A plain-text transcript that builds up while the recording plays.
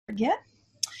forget.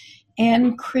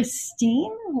 And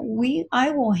Christine,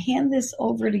 I will hand this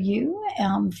over to you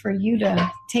for you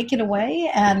to take it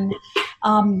away, and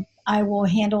I'll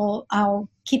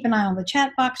keep an eye on the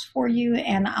chat box for you,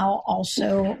 and I'll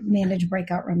also manage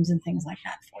breakout rooms and things like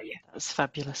that for you. That's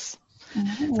fabulous.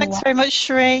 Right, Thanks very much,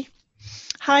 Sheree.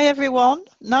 Hi everyone,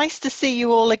 nice to see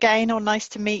you all again, or nice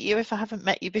to meet you if I haven't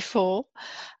met you before.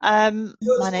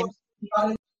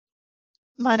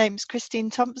 My name's Christine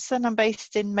Thompson. I'm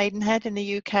based in Maidenhead in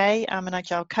the UK. I'm an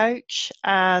Agile coach,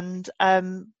 and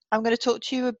I'm going to talk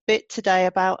to you a bit today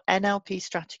about NLP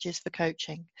strategies for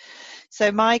coaching.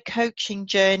 So my coaching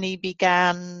journey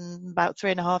began about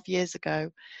 3.5 years ago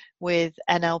with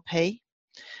NLP.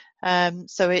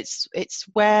 So it's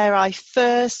where I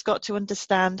first got to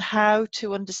understand how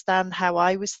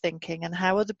I was thinking and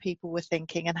how other people were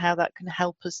thinking, and how that can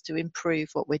help us to improve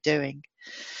what we're doing.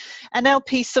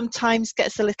 NLP sometimes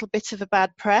gets a little bit of a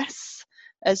bad press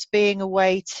as being a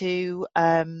way to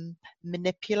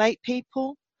manipulate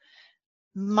people.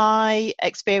 My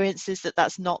experience is that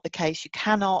that's not the case. You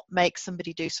cannot make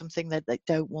somebody do something that they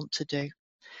don't want to do.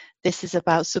 This is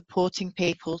about supporting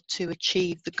people to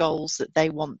achieve the goals that they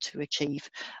want to achieve,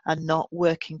 and not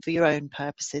working for your own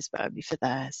purposes, but only for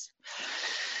theirs.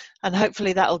 And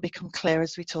hopefully that will become clear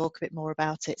as we talk a bit more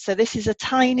about it. So this is a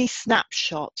tiny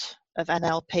snapshot of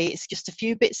NLP. It's just a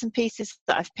few bits and pieces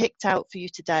that I've picked out for you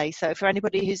today. So for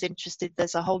anybody who's interested,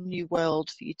 there's a whole new world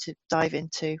for you to dive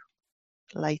into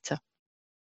later.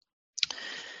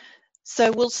 So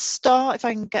we'll start, if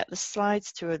I can get the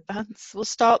slides to advance, we'll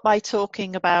start by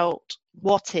talking about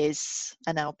what is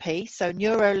NLP, so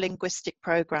neuro-linguistic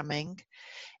programming.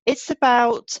 It's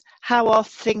about how our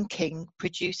thinking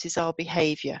produces our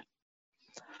behaviour.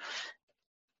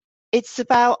 It's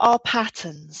about our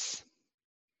patterns.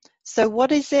 So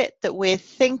what is it that we're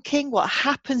thinking, what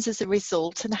happens as a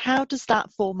result, and how does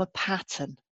that form a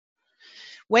pattern?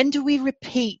 When do we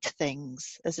repeat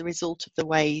things as a result of the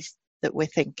ways that we're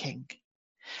thinking?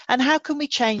 And how can we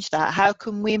change that? How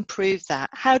can we improve that?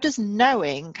 How does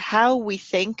knowing how we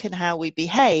think and how we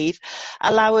behave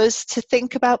allow us to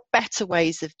think about better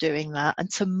ways of doing that and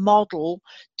to model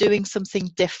doing something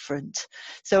different?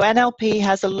 So NLP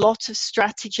has a lot of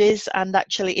strategies and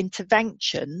actually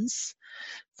interventions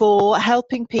for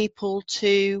helping people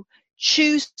to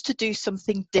choose to do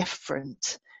something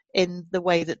different in the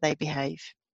way that they behave.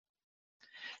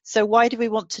 So why do we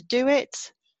want to do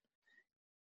it?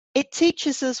 It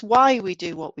teaches us why we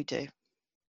do what we do.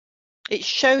 It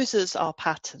shows us our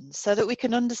patterns so that we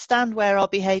can understand where our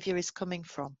behaviour is coming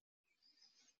from.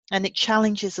 And it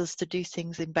challenges us to do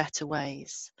things in better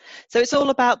ways. So it's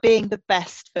all about being the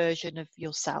best version of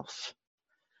yourself.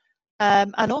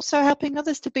 And also helping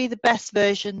others to be the best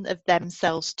version of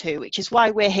themselves too, which is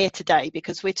why we're here today,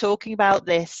 because we're talking about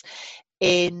this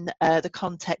in the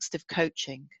context of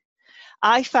coaching.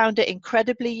 I found it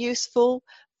incredibly useful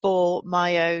for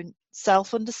my own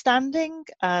self-understanding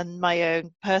and my own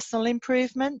personal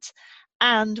improvement,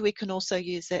 and we can also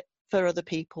use it for other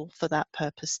people for that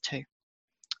purpose too.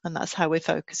 And that's how we're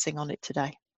focusing on it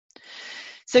today.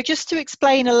 So just to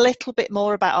explain a little bit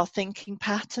more about our thinking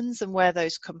patterns and where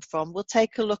those come from, we'll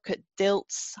take a look at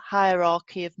Dilts'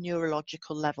 hierarchy of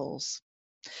neurological levels.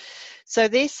 So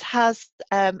this has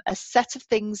a set of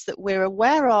things that we're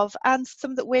aware of and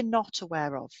some that we're not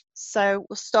aware of. So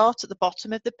we'll start at the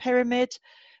bottom of the pyramid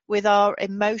with our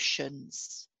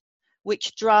emotions,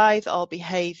 which drive our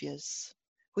behaviours,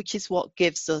 which is what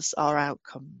gives us our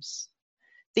outcomes.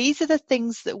 These are the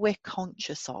things that we're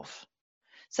conscious of.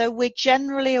 So we're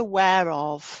generally aware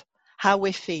of how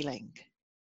we're feeling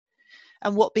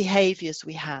and what behaviours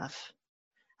we have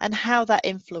and how that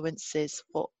influences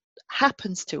what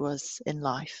happens to us in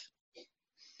life.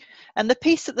 And the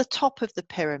piece at the top of the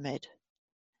pyramid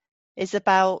is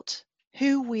about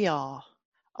who we are,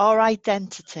 our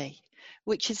identity,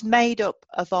 which is made up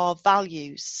of our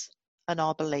values and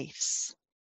our beliefs.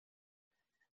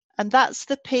 And that's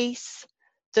the piece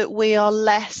that we are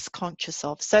less conscious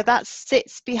of. So that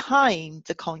sits behind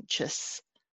the conscious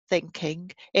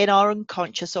thinking in our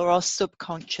unconscious or our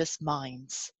subconscious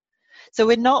minds. So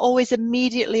we're not always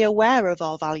immediately aware of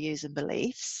our values and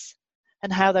beliefs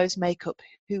and how those make up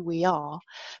who we are,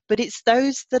 but it's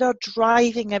those that are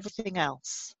driving everything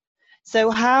else.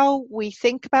 So how we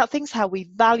think about things, how we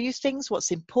value things,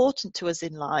 what's important to us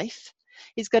in life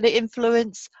is going to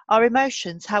influence our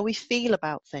emotions, how we feel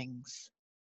about things.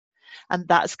 And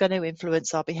that's going to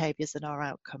influence our behaviours and our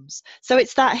outcomes. So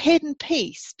it's that hidden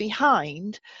piece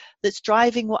behind that's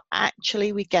driving what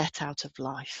actually we get out of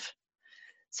life.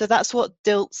 So that's what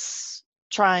Dilts'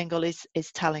 triangle is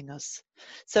telling us.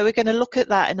 So we're going to look at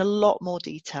that in a lot more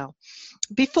detail.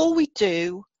 Before we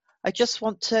do, I just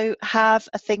want to have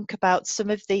a think about some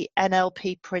of the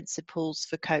NLP principles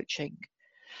for coaching.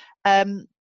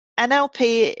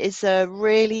 NLP is a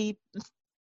really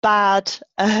bad,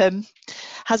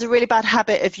 has a really bad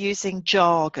habit of using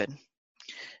jargon.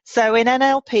 So in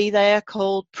NLP, they are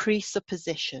called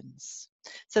presuppositions.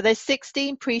 So there's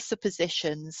 16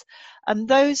 presuppositions, and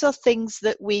those are things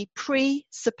that we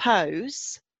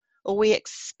presuppose or we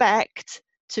expect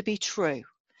to be true.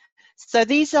 So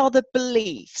these are the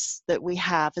beliefs that we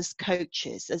have as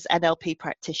coaches, as NLP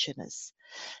practitioners.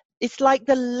 It's like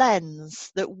the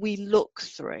lens that we look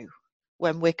through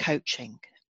when we're coaching.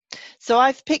 So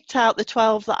I've picked out the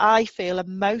 12 that I feel are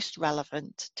most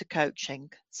relevant to coaching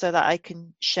so that I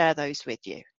can share those with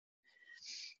you.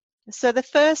 So the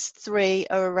first 3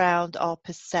 are around our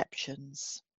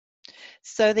perceptions.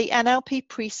 So the NLP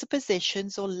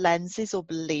presuppositions or lenses or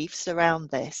beliefs around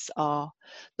this are: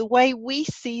 the way we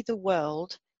see the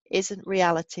world isn't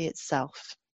reality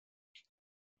itself.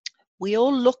 We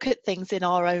all look at things in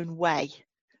our own way.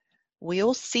 We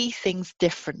all see things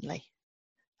differently.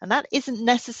 And that isn't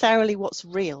necessarily what's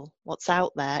real, what's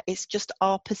out there. It's just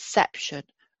our perception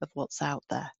of what's out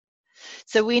there.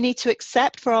 So we need to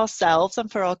accept for ourselves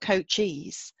and for our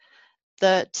coachees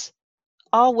that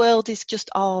our world is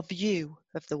just our view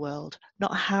of the world,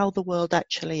 not how the world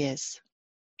actually is.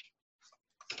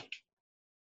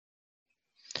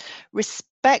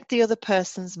 Respect the other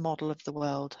person's model of the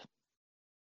world.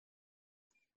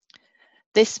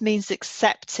 This means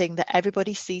accepting that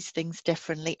everybody sees things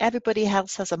differently. Everybody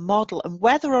else has a model, and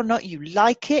whether or not you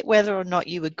like it, whether or not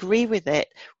you agree with it,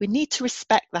 we need to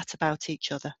respect that about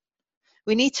each other.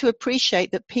 We need to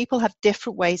appreciate that people have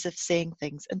different ways of seeing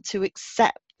things, and to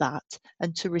accept that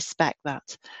and to respect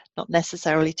that, not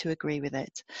necessarily to agree with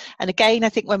it. And again, I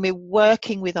think when we're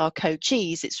working with our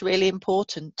coachees, it's really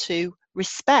important to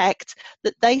respect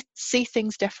that they see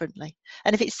things differently.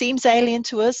 And if it seems alien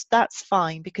to us, that's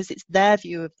fine, because it's their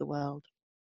view of the world.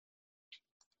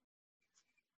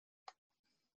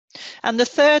 And the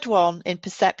third one in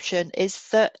perception is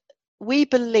that we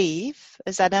believe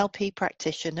as NLP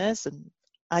practitioners, and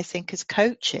I think as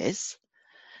coaches,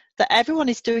 that everyone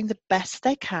is doing the best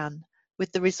they can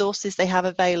with the resources they have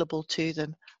available to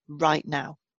them right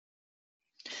now.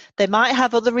 They might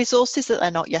have other resources that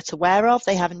they're not yet aware of,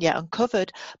 they haven't yet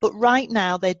uncovered, but right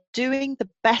now they're doing the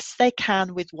best they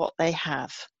can with what they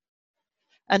have.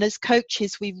 And as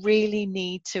coaches, we really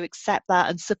need to accept that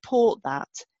and support that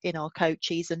in our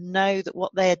coachees and know that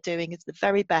what they're doing is the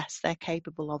very best they're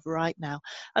capable of right now.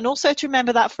 And also to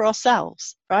remember that for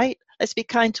ourselves, right? Let's be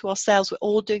kind to ourselves. We're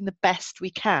all doing the best we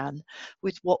can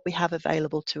with what we have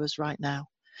available to us right now.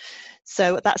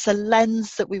 So that's a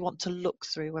lens that we want to look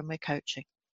through when we're coaching.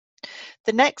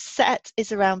 The next set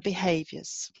is around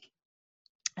behaviours.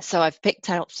 So I've picked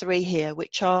out 3 here,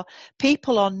 which are: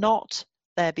 people are not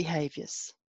their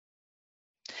behaviours.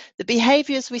 The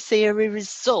behaviours we see are a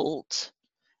result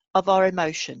of our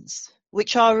emotions,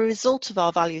 which are a result of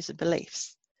our values and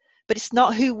beliefs, but it's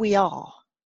not who we are.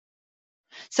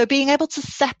 So being able to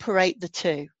separate the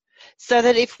two, so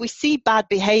that if we see bad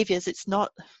behaviours, it's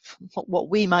not what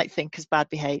we might think as bad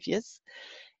behaviours.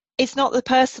 It's not the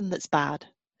person that's bad.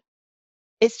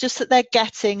 It's just that they're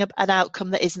getting an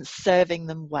outcome that isn't serving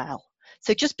them well.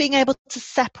 So just being able to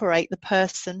separate the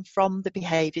person from the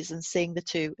behaviours and seeing the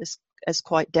two as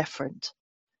quite different.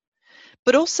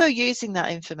 But also using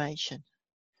that information.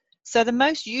 So the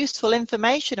most useful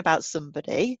information about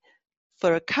somebody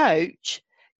for a coach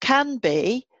can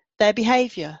be their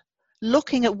behaviour,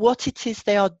 looking at what it is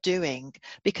they are doing,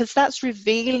 because that's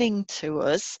revealing to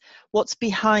us what's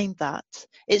behind that.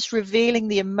 It's revealing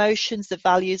the emotions, the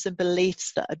values and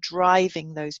beliefs that are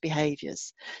driving those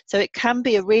behaviours. So it can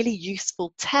be a really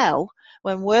useful tell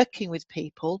when working with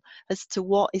people as to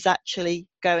what is actually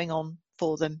going on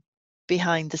for them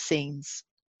behind the scenes.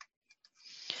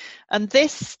 And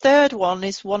this third one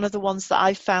is one of the ones that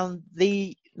I found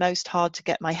the most hard to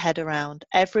get my head around.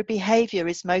 Every behaviour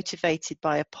is motivated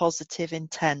by a positive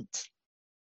intent.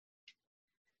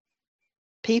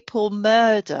 People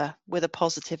murder with a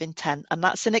positive intent, and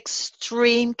that's an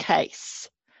extreme case.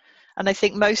 And I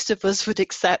think most of us would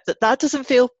accept that that doesn't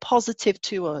feel positive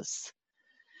to us.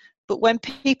 But when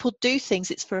people do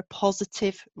things, it's for a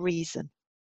positive reason.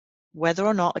 Whether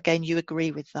or not, again, you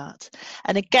agree with that.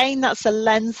 And again, that's a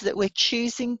lens that we're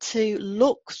choosing to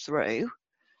look through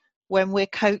when we're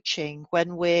coaching,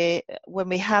 when we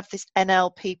have this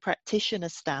NLP practitioner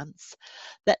stance,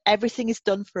 that everything is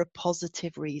done for a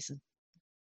positive reason.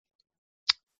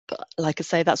 But like I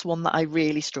say, that's one that I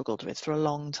really struggled with for a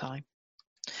long time.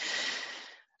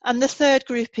 And the third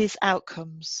group is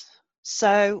outcomes.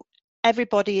 So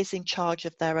everybody is in charge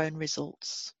of their own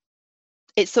results.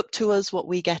 It's up to us what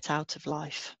we get out of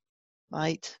life,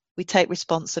 right? We take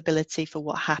responsibility for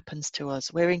what happens to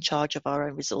us. We're in charge of our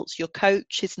own results. Your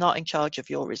coach is not in charge of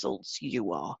your results.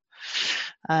 You are.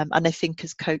 And I think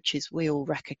as coaches, we all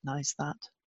recognise that.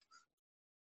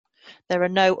 There are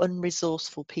no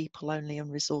unresourceful people, only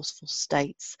unresourceful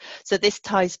states. So this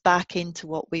ties back into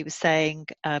what we were saying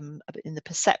in the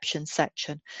perception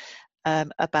section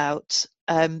about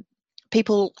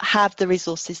people have the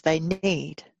resources they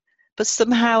need, but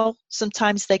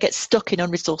sometimes they get stuck in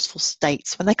unresourceful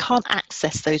states when they can't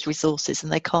access those resources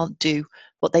and they can't do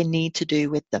what they need to do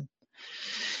with them.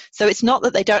 So it's not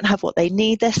that they don't have what they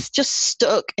need, they're just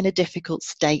stuck in a difficult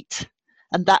state.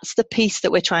 And that's the piece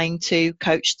that we're trying to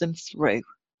coach them through.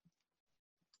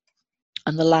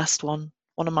 And the last one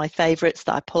of my favourites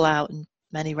that I pull out in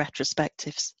many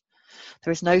retrospectives.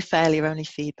 There is no failure, only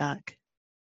feedback.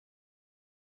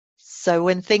 So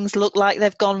when things look like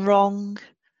they've gone wrong,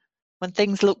 when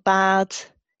things look bad,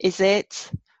 is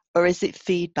it, or is it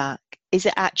feedback? Is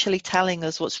it actually telling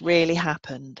us what's really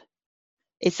happened?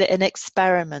 Is it an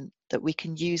experiment that we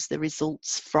can use the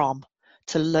results from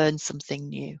to learn something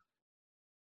new?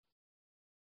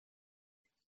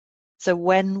 So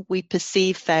when we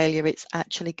perceive failure, it's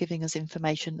actually giving us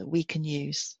information that we can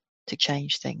use to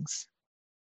change things.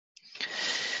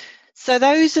 So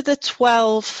those are the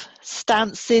 12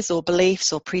 stances or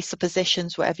beliefs or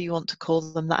presuppositions, whatever you want to call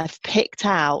them, that I've picked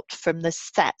out from the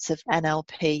sets of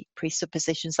NLP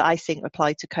presuppositions that I think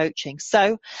apply to coaching.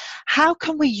 So how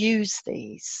can we use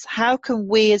these? How can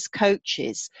we as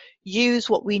coaches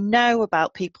use what we know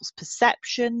about people's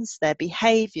perceptions, their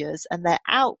behaviours and their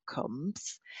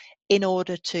outcomes in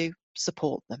order to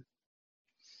support them?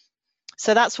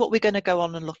 So that's what we're going to go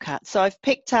on and look at. So I've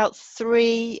picked out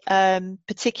 3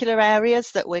 particular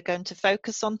areas that we're going to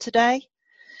focus on today.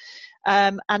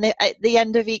 And at the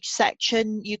end of each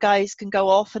section, you guys can go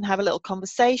off and have a little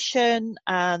conversation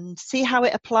and see how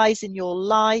it applies in your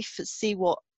life, see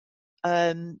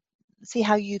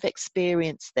how you've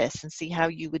experienced this and see how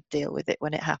you would deal with it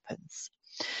when it happens.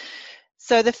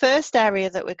 So the first area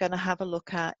that we're going to have a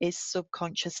look at is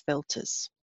subconscious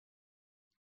filters.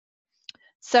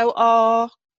 So our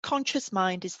conscious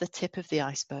mind is the tip of the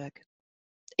iceberg.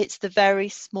 It's the very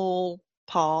small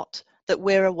part that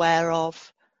we're aware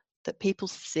of, that people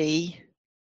see,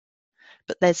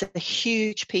 but there's a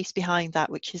huge piece behind that,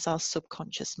 which is our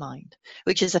subconscious mind,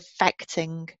 which is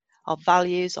affecting our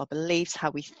values, our beliefs,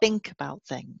 how we think about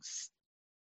things.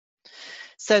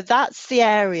 So that's the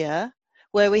area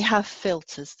where we have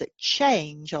filters that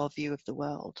change our view of the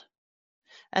world.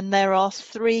 And there are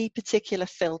 3 particular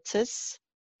filters,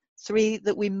 3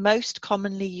 that we most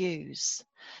commonly use,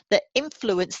 that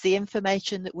influence the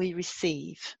information that we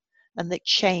receive and that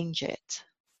change it.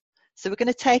 So we're going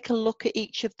to take a look at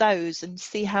each of those and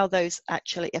see how those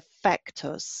actually affect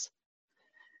us.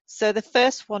 So the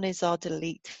first one is our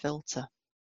delete filter.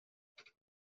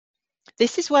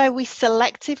 This is where we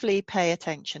selectively pay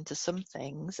attention to some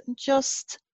things and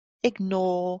just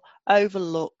ignore,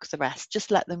 overlook the rest,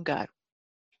 just let them go,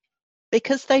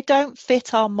 because they don't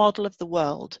fit our model of the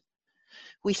world.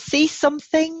 We see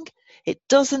something, it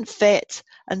doesn't fit,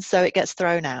 and so it gets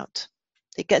thrown out.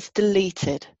 It gets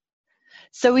deleted.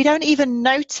 So we don't even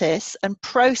notice and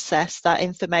process that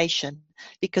information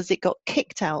because it got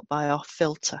kicked out by our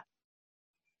filter.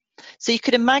 So you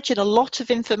could imagine a lot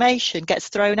of information gets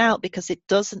thrown out because it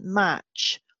doesn't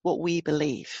match what we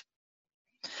believe.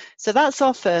 So that's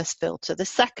our first filter. The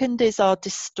second is our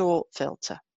distort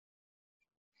filter.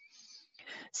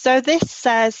 So this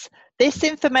says, this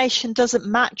information doesn't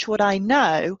match what I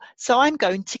know, so I'm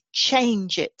going to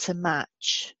change it to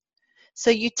match. So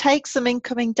you take some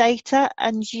incoming data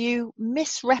and you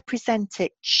misrepresent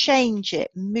it, change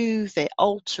it, move it,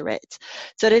 alter it,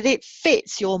 so that it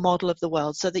fits your model of the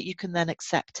world so that you can then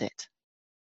accept it.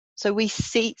 So we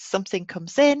see something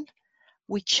comes in,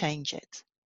 we change it.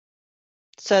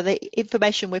 So the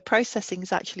information we're processing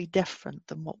is actually different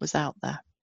than what was out there.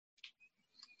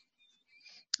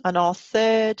 And our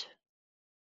third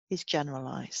is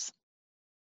generalize.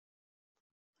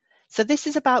 So this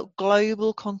is about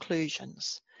global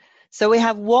conclusions. So we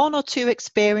have 1 or 2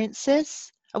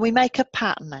 experiences and we make a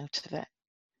pattern out of it.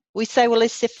 We say, well,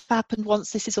 this if happened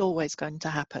once, this is always going to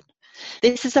happen.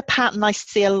 This is a pattern I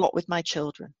see a lot with my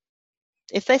children.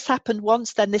 If this happened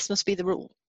once, then this must be the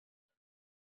rule.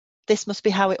 This must be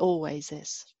how it always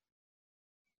is.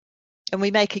 And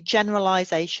we make a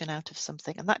generalization out of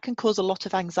something, and that can cause a lot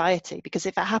of anxiety, because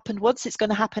if it happened once, it's going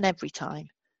to happen every time.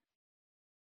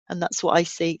 And that's what I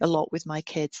see a lot with my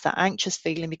kids, that anxious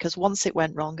feeling because once it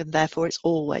went wrong and therefore it's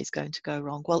always going to go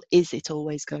wrong. Well, is it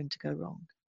always going to go wrong?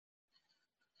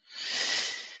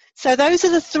 So those are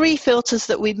the 3 filters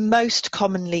that we most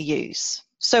commonly use.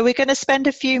 So we're going to spend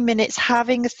a few minutes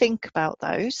having a think about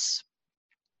those.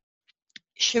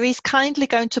 Cherie's kindly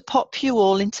going to pop you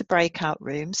all into breakout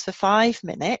rooms for 5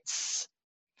 minutes.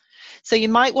 So you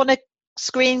might want to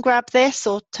screen grab this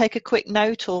or take a quick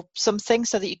note or something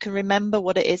so that you can remember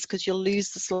what it is, because you'll lose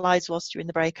the slides whilst you're in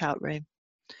the breakout room.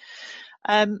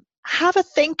 Have a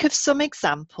think of some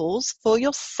examples for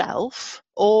yourself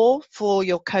or for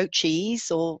your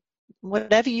coachees or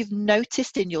whatever you've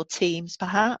noticed in your teams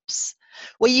perhaps,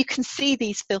 where you can see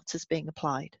these filters being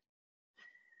applied.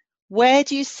 Where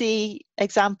do you see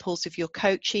examples of your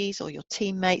coachees or your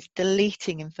teammates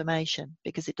deleting information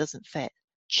because it doesn't fit,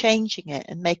 changing it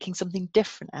and making something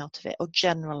different out of it, or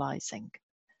generalizing?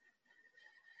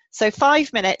 So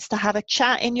 5 minutes to have a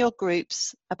chat in your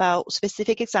groups about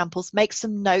specific examples. Make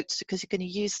some notes because you're going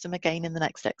to use them again in the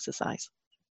next exercise.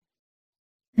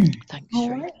 Thanks, All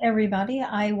Sheree. right, everybody.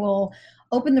 I will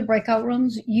open the breakout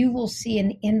rooms. You will see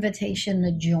an invitation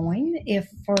to join. If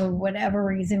for whatever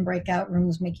reason breakout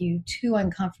rooms make you too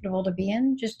uncomfortable to be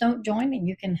in, just don't join and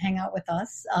you can hang out with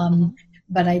us.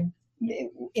 But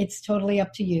it's totally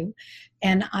up to you.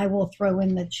 And I will throw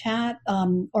in the chat,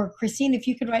 or Christine, if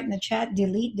you could write in the chat,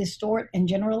 delete, distort, and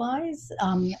generalize.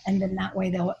 And then that way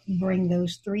they'll bring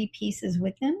those 3 pieces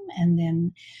with them. And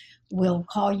then we'll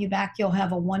call you back. You'll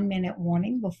have a 1-minute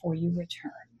warning before you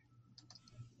return.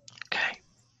 Okay.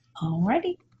 All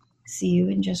righty. See you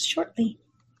in just shortly.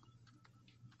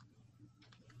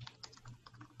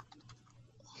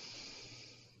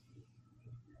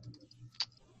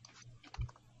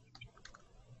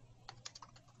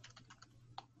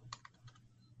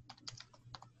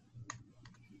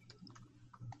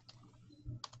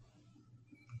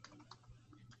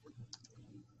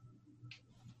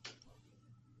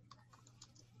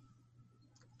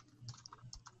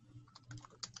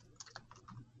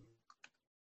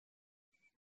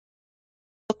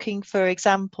 Looking for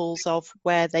examples of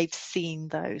where they've seen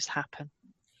those happen.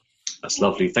 That's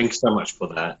lovely. Thanks so much for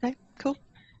that. Okay, cool.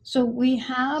 So we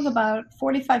have about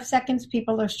 45 seconds.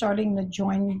 People are starting to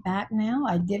join back now.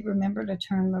 I did remember to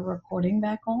turn the recording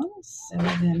back on, so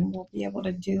then we'll be able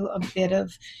to do a bit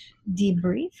of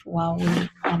debrief while we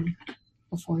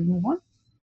before we move on.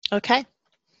 Okay,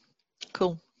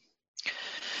 cool.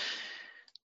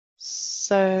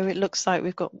 So it looks like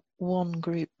we've got 1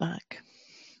 group back,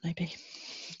 maybe.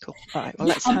 Cool. All right, well,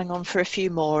 let's hang on for a few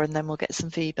more and then we'll get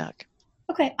some feedback.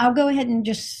 Okay, I'll go ahead and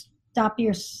just stop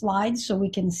your slides so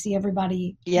we can see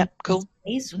everybody. Yep, cool.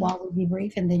 While we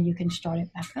debrief, and then you can start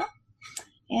it back up.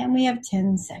 And we have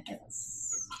 10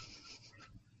 seconds.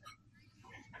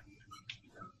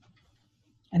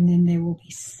 And then they will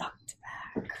be sucked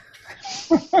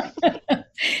back.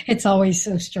 It's always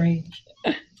so strange.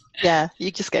 Yeah,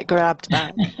 you just get grabbed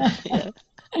back. Yeah.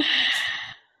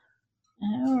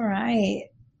 All right.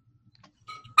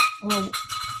 Well,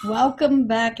 welcome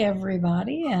back,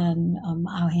 everybody, and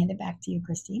I'll hand it back to you,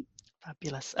 Christine.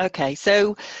 Fabulous. Okay,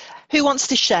 so who wants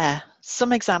to share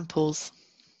some examples?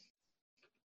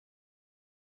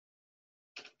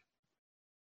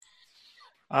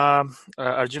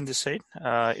 Arjun this side.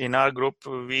 In our group,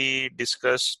 we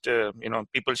discussed,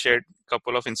 people shared a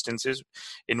couple of instances.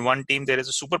 In one team, there is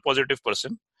a super positive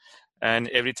person and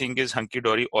everything is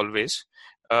hunky-dory always.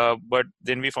 But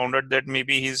then we found out that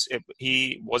maybe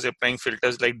he was applying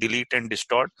filters like delete and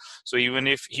distort. So even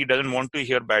if he doesn't want to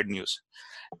hear bad news.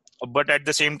 But at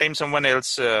the same time, someone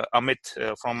else,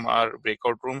 Amit from our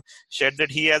breakout room, shared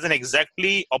that he has an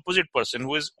exactly opposite person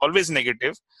who is always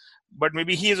negative, but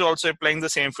maybe he is also applying the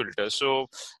same filter. So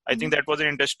I think that was an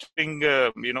interesting,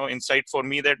 insight for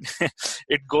me that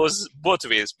it goes both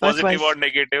ways, positive or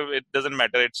negative. It doesn't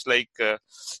matter. It's like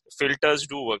filters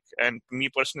do work. And me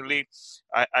personally,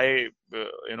 I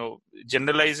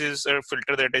generalize is a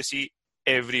filter that I see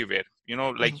everywhere.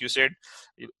 Like you said,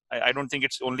 I don't think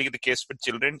it's only the case with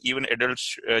children. Even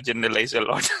adults generalize a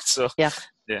lot. So yeah.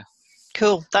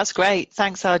 Cool. That's great.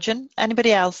 Thanks, Arjun.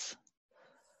 Anybody else?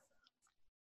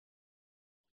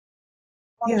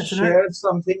 Yes, share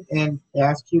something and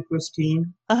ask you,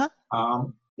 Christine.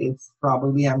 It's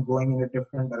probably I'm going in a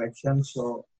different direction,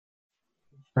 so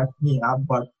shut me up.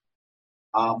 But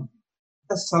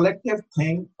the selective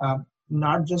thing,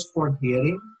 not just for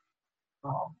hearing,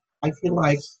 I feel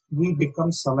like we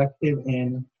become selective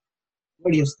in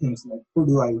various things, like who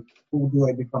do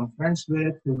I become friends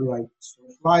with, who do I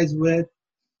socialize with,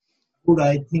 who do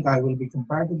I think I will be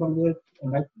compatible with,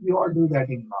 and we all do that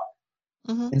in life.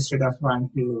 Instead of trying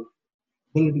to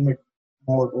building it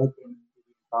more open to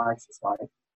the entire society.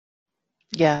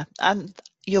 Yeah, and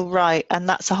you're right, and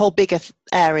that's a whole bigger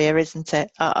area, isn't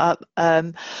it? A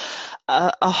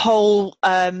whole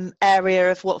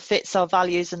area of what fits our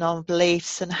values and our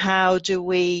beliefs, and how do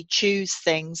we choose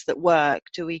things that work?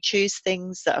 Do we choose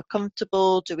things that are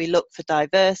comfortable? Do we look for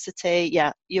diversity?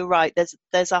 Yeah, you're right.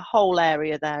 There's a whole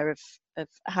area there of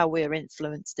how we're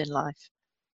influenced in life.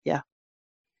 Yeah.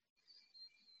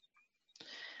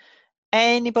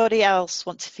 Anybody else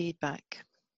want to feedback?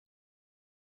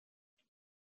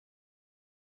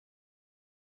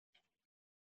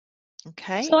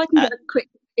 Okay. So I can get a quick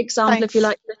example, thanks. if you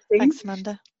like. Thanks,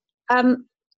 Amanda.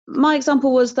 My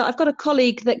example was that I've got a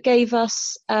colleague that gave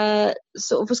us,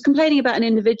 sort of was complaining about an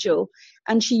individual,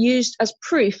 and she used as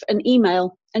proof an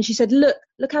email, and she said, look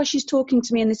how she's talking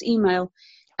to me in this email.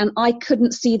 And I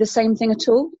couldn't see the same thing at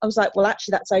all. I was like, well,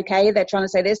 actually, that's okay. They're trying to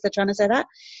say this, they're trying to say that.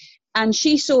 And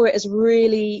she saw it as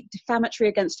really defamatory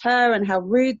against her and how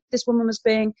rude this woman was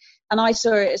being. And I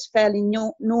saw it as fairly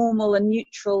normal and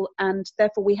neutral. And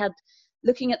therefore we had,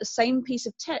 looking at the same piece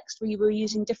of text, we were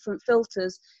using different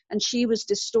filters, and she was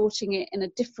distorting it in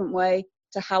a different way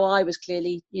to how I was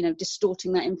clearly,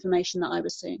 distorting that information that I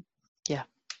was seeing. Yeah,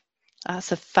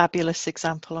 that's a fabulous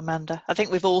example, Amanda. I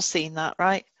think we've all seen that,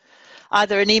 right?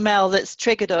 Either an email that's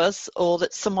triggered us or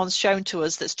that someone's shown to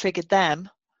us that's triggered them.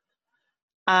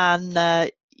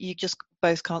 And you just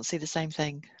both can't see the same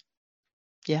thing.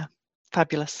 Yeah,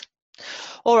 fabulous.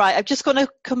 All right, I'm just going to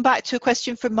come back to a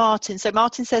question from Martin. So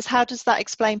Martin says, how does that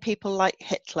explain people like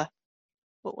Hitler?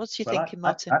 What's your thinking,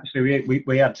 Martin? Actually,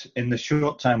 we had, in the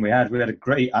short time we had a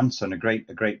great answer and a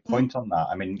great point on that.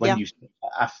 I mean, when you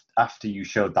after you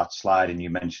showed that slide and you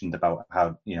mentioned about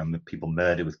how people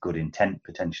murder with good intent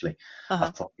potentially, I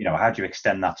thought, how do you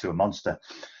extend that to a monster?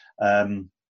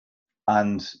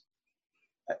 And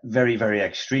very, very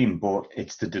extreme, but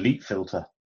it's the delete filter.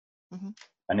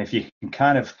 And if you can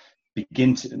kind of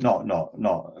begin to not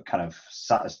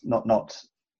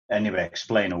anyway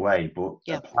explain away, but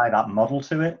apply that model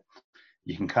to it,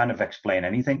 you can kind of explain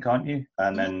anything, can't you?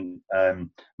 And then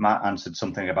Matt answered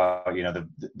something about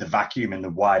the vacuum in the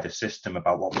wider system,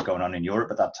 about what was going on in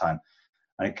Europe at that time,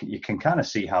 and you can kind of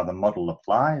see how the model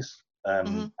applies.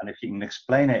 And if you can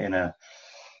explain it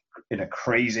in a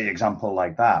crazy example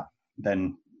like that,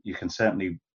 then you can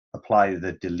certainly apply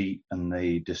the delete and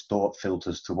the distort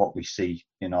filters to what we see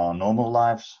in our normal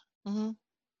lives.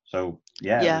 So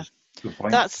good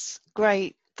point. That's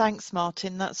great. Thanks,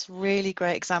 Martin. That's really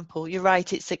great example. You're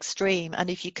right, it's extreme. And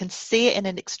if you can see it in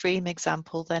an extreme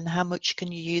example, then how much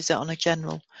can you use it on a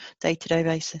general day-to-day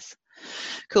basis?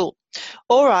 Cool.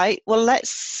 All right, well,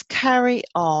 let's carry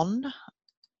on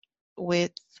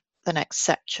with the next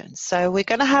section. So we're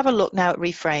going to have a look now at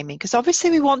reframing, because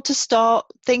obviously we want to start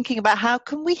thinking about how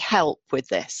can we help with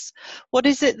this? What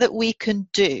is it that we can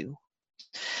do?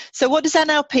 So what does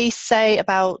NLP say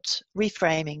about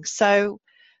reframing? So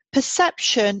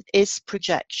perception is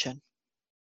projection.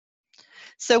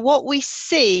 So what we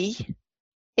see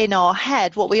in our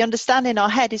head, what we understand in our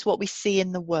head, is what we see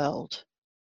in the world.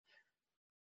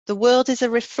 The world is a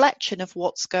reflection of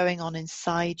what's going on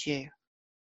inside you.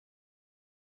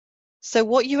 So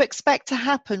what you expect to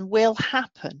happen will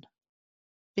happen,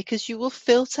 because you will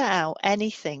filter out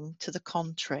anything to the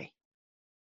contrary.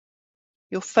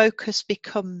 Your focus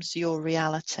becomes your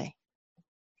reality.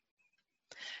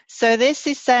 So this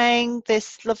is saying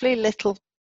this lovely little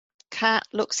cat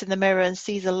looks in the mirror and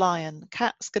sees a lion. The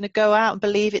cat's going to go out and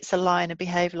believe it's a lion and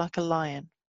behave like a lion,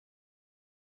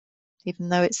 even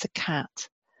though it's a cat.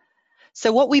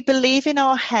 So what we believe in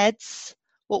our heads,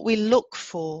 what we look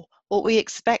for, what we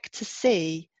expect to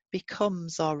see,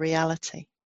 becomes our reality.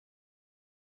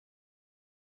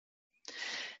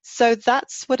 So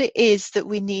that's what it is that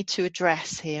we need to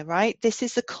address here, right? This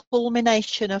is the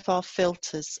culmination of our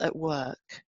filters at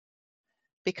work,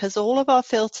 because all of our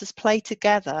filters play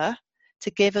together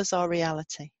to give us our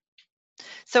reality.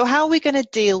 So how are we going to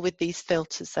deal with these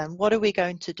filters then? What are we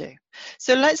going to do?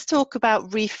 So let's talk about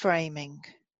reframing.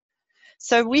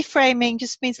 So reframing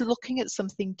just means looking at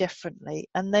something differently.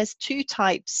 And there's two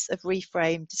types of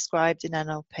reframe described in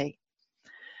NLP.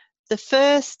 The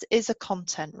first is a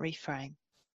content reframe.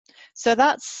 So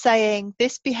that's saying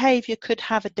this behavior could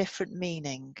have a different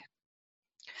meaning.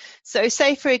 So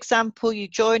say, for example, you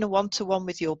join a one-to-one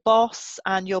with your boss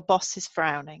and your boss is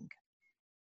frowning.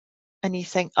 And you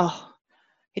think, oh,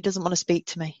 he doesn't want to speak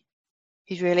to me.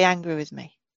 He's really angry with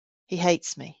me. He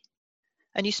hates me.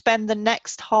 And you spend the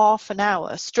next half an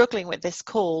hour struggling with this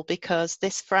call because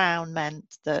this frown meant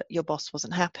that your boss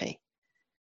wasn't happy.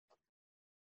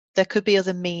 There could be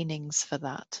other meanings for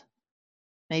that.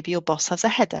 Maybe your boss has a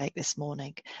headache this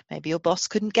morning. Maybe your boss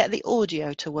couldn't get the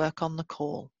audio to work on the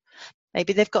call.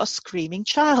 Maybe they've got a screaming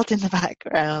child in the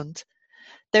background.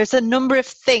 There's a number of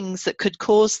things that could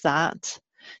cause that.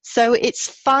 So it's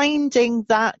finding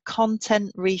that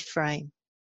content reframe.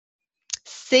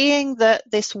 Seeing that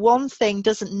this one thing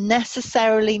doesn't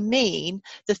necessarily mean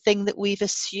the thing that we've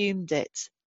assumed it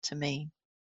to mean.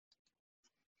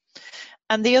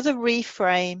 And the other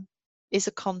reframe is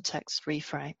a context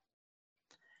reframe.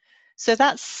 So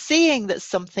that's seeing that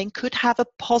something could have a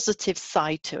positive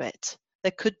side to it.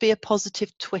 There could be a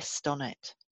positive twist on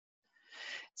it.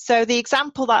 So the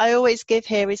example that I always give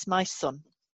here is my son.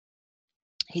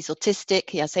 He's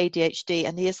autistic, he has ADHD,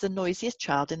 and he is the noisiest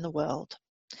child in the world.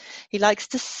 He likes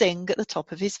to sing at the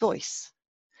top of his voice.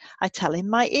 I tell him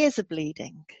my ears are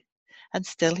bleeding, and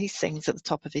still he sings at the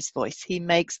top of his voice. He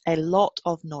makes a lot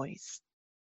of noise.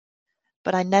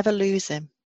 But I never lose him.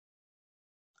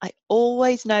 I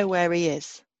always know where he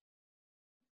is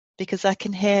because I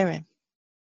can hear him.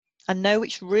 I know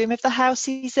which room of the house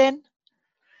he's in.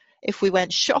 If we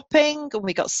went shopping and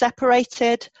we got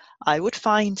separated, I would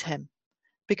find him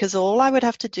because all I would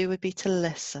have to do would be to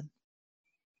listen.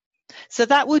 So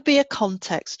that would be a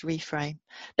context reframe.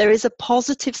 There is a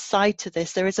positive side to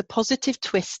this. There is a positive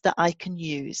twist that I can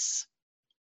use.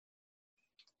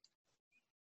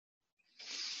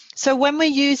 So when we're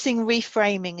using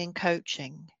reframing in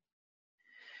coaching,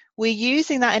 we're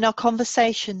using that in our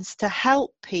conversations to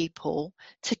help people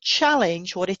to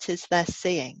challenge what it is they're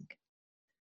seeing.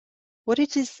 What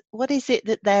is it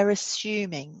that they're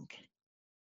assuming?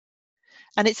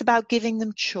 And it's about giving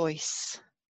them choice.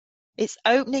 It's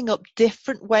opening up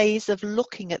different ways of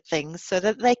looking at things so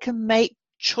that they can make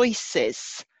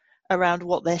choices around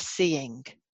what they're seeing.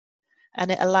 And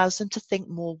it allows them to think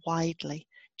more widely.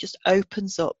 Just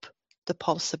opens up the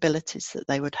possibilities that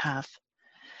they would have.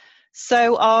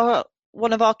 So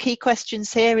one of our key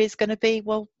questions here is going to be,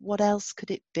 well, what else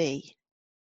could it be?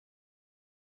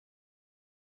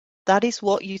 That is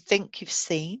what you think you've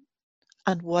seen,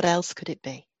 and what else could it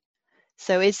be?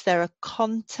 So is there a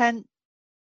content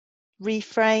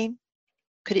reframe?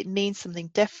 Could it mean something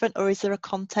different, or is there a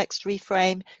context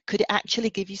reframe? Could it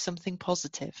actually give you something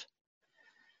positive?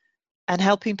 And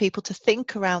helping people to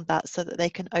think around that so that they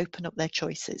can open up their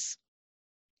choices.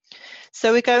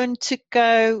 So we're going to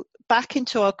go back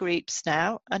into our groups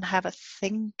now and have a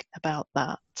think about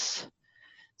that.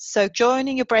 So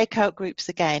joining your breakout groups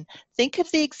again, think of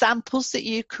the examples that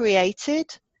you created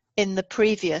in the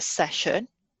previous session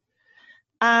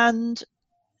and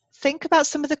think about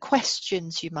some of the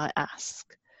questions you might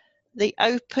ask, the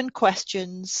open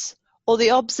questions or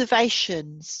the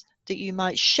observations that you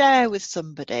might share with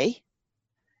somebody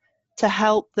to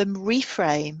help them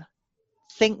reframe,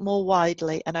 think more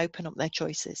widely and open up their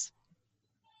choices.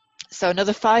 So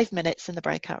another 5 minutes in the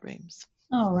breakout rooms.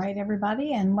 All right,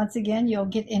 everybody. And once again, you'll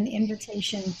get an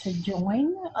invitation to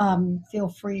join. Feel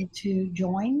free to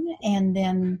join. And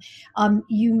then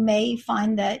you may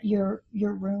find that your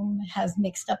room has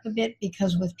mixed up a bit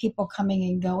because with people coming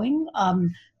and going,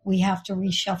 we have to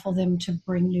reshuffle them to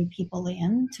bring new people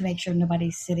in to make sure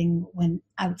nobody's sitting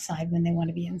outside when they want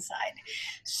to be inside.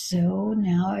 So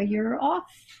now you're off.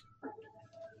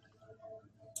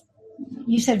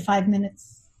 You said 5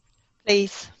 minutes.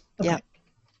 Please. Okay. Yeah.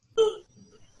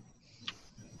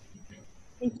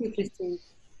 Thank you, Christine.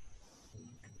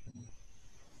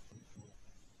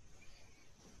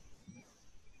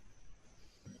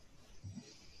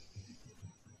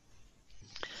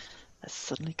 That's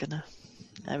suddenly gonna,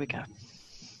 there we go.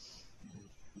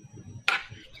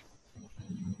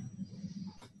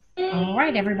 All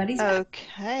right, everybody's back.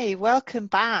 Okay, welcome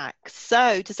back.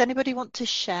 So does anybody want to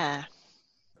share?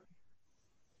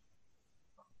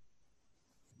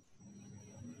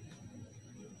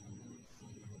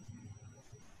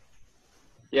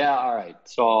 Yeah, all right.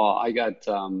 So I got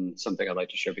something I'd like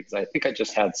to share because I think I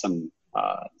just had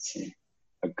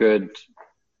a good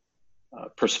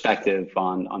perspective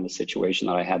on the situation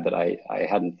that I had that I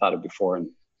hadn't thought of before, and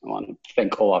I want to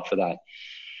thank Olaf for that.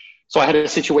 So I had a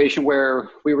situation where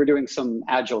we were doing some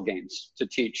Agile games to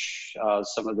teach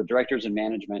some of the directors and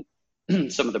management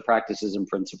some of the practices and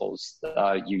principles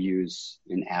that you use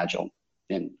in Agile,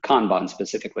 in Kanban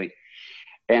specifically.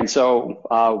 And so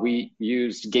we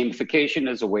used gamification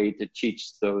as a way to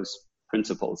teach those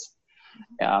principles.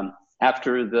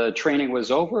 After the training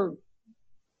was over,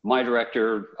 my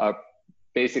director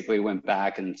basically went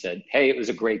back and said, hey, it was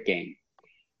a great game.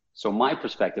 So my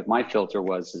perspective, my filter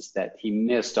is that he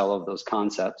missed all of those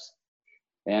concepts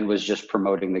and was just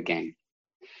promoting the game.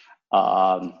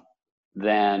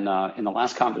 Then in the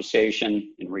last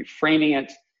conversation, in reframing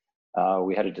it,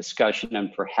 We had a discussion,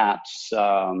 and perhaps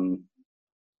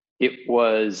it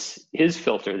was his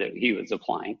filter that he was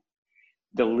applying,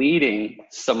 deleting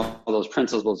some of those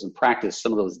principles and practice,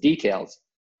 some of those details,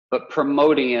 but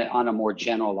promoting it on a more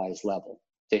generalized level.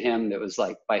 To him, it was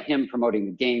like, by him promoting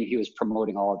the game, he was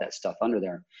promoting all of that stuff under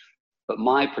there. But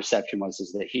my perception was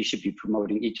that he should be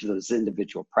promoting each of those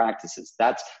individual practices.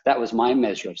 That was my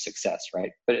measure of success,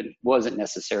 right? But it wasn't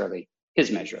necessarily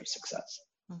his measure of success.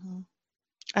 Mm-hmm.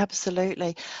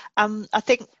 Absolutely. I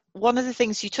think one of the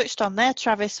things you touched on there,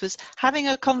 Travis, was having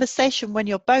a conversation when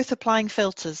you're both applying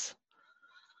filters.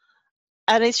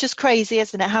 And it's just crazy,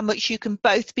 isn't it, how much you can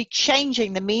both be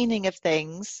changing the meaning of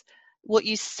things. What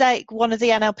you say, one of the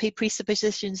NLP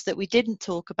presuppositions that we didn't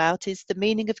talk about is the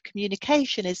meaning of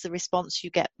communication is the response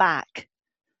you get back.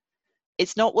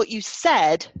 It's not what you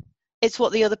said, it's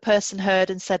what the other person heard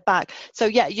and said back. So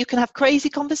yeah, you can have crazy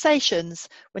conversations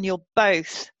when you're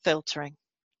both filtering.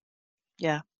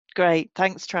 Yeah, great.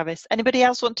 Thanks, Travis. Anybody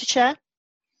else want to share?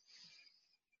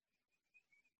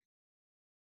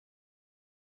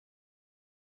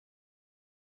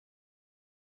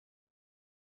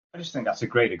 I just think that's a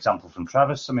great example from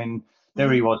Travis. I mean, there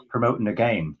he was promoting a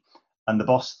game, and the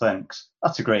boss thinks,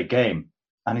 that's a great game,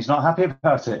 and he's not happy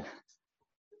about it.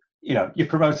 You know, you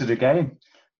promoted a game.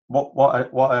 What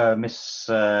a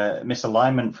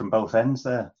misalignment from both ends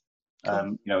there.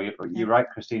 Cool. You know, you're right,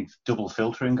 Christine, double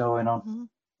filtering going on. Mm-hmm.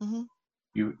 Mm-hmm.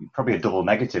 You probably a double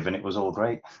negative, and it was all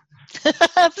great.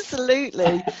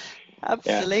 Absolutely.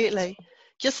 Absolutely. Yeah.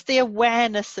 Just the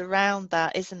awareness around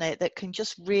that, isn't it, that can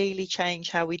just really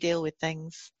change how we deal with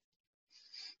things.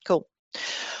 Cool.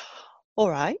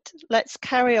 All right, let's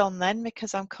carry on then,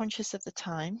 because I'm conscious of the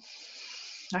time.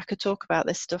 I could talk about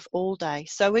this stuff all day.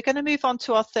 So we're going to move on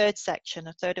to our third section,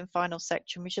 a third and final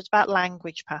section, which is about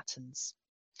language patterns.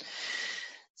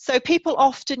 So people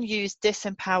often use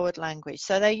disempowered language.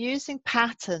 So they're using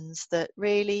patterns that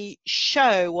really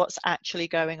show what's actually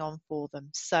going on for them.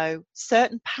 So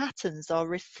certain patterns are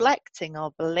reflecting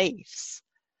our beliefs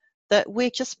that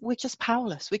we're just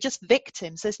powerless. We're just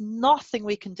victims. There's nothing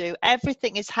we can do.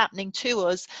 Everything is happening to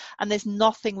us, and there's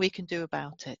nothing we can do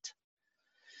about it.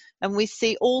 And we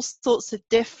see all sorts of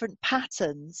different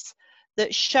patterns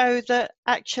that show that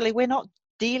actually we're not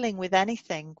dealing with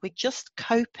anything. We're just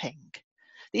coping.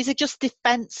 These are just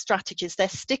defense strategies. They're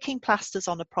sticking plasters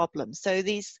on a problem. So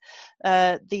these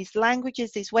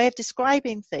languages, this way of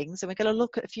describing things, and we're going to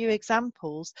look at a few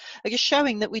examples, are just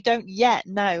showing that we don't yet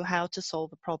know how to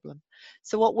solve a problem.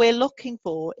 So what we're looking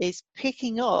for is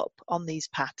picking up on these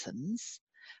patterns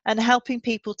and helping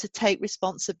people to take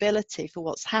responsibility for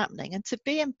what's happening and to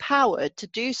be empowered to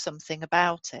do something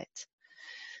about it.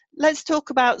 Let's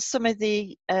talk about some of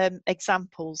the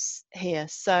examples here.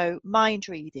 So mind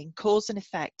reading, cause and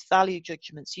effect, value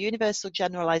judgments, universal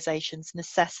generalizations,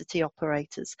 necessity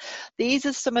operators. These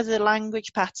are some of the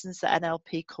language patterns that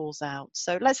NLP calls out.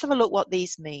 So let's have a look what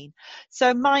these mean.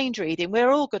 So mind reading,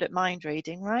 we're all good at mind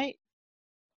reading, right?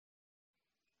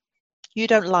 You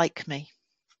don't like me.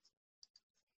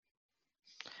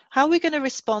 How are we going to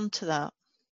respond to that?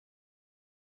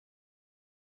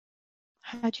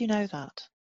 How do you know that?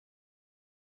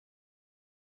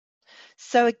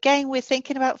 So again, we're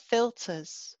thinking about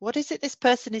filters. What is it this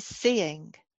person is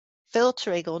seeing,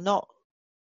 filtering, or not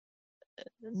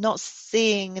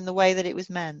seeing in the way that it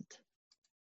was meant?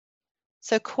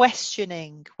 So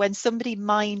questioning, when somebody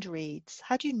mind reads,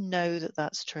 how do you know that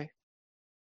that's true?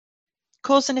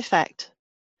 Cause and effect.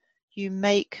 You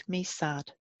make me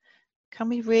sad. Can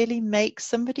we really make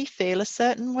somebody feel a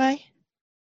certain way?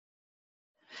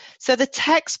 So the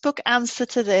textbook answer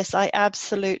to this I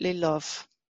absolutely love.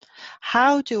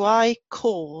 How do I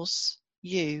cause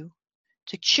you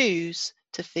to choose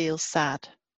to feel sad?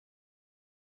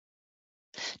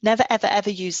 Never, ever, ever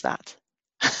use that.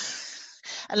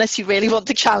 Unless you really want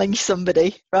to challenge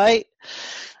somebody, right?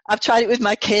 I've tried it with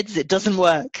my kids. It doesn't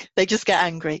work. They just get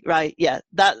angry, right? Yeah,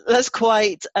 that's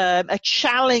quite a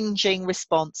challenging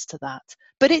response to that.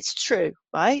 But it's true,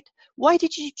 right? Why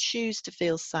did you choose to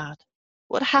feel sad?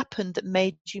 What happened that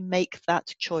made you make that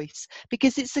choice?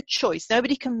 Because it's a choice.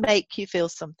 Nobody can make you feel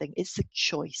something. It's a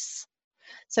choice.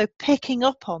 So picking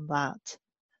up on that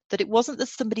it wasn't that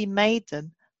somebody made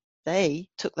them, they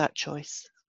took that choice.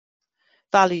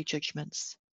 Value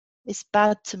judgments. It's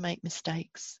bad to make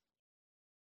mistakes.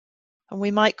 And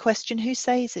we might question who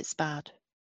says it's bad.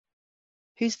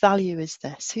 Whose value is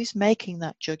this? Who's making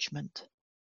that judgment?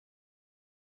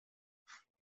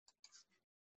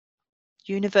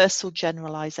 Universal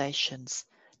generalizations.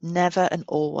 Never and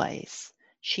always.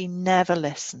 She never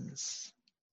listens.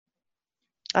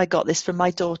 I got this from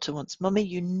my daughter once. Mummy,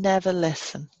 you never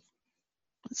listen.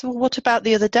 So what about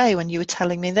the other day when you were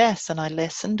telling me this and I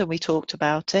listened and we talked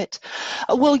about it?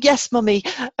 Oh, well, yes, Mummy.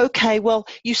 Okay, well,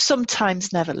 you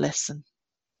sometimes never listen.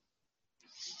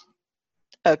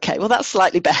 Okay, well, that's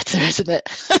slightly better, isn't it?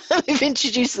 We've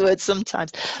introduced the word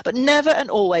sometimes, but never and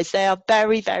always. They are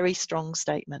very, very strong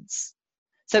statements.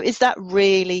 So is that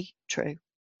really true?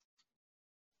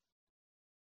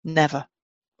 Never,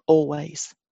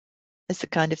 always. It's the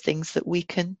kind of things that we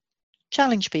can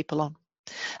challenge people on.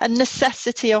 And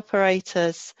necessity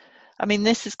operators, I mean,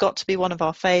 this has got to be one of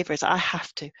our favourites. I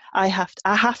have to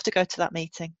go to that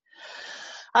meeting.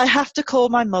 I have to call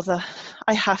my mother.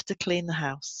 I have to clean the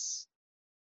house.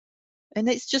 And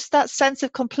it's just that sense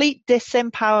of complete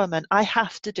disempowerment. I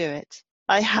have to do it.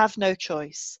 I have no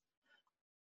choice.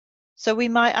 So we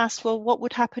might ask, well, what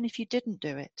would happen if you didn't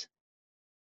do it?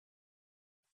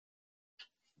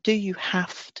 Do you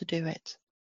have to do it?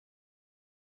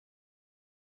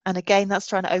 And again, that's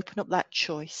trying to open up that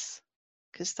choice,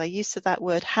 because they're used to that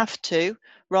word have to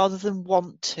rather than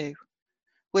want to.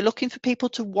 We're looking for people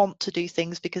to want to do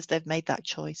things because they've made that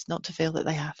choice, not to feel that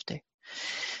they have to.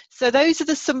 So those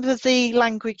are some of the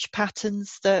language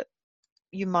patterns that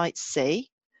you might see.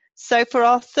 So for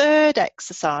our third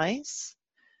exercise,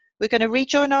 we're going to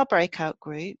rejoin our breakout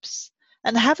groups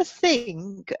and have a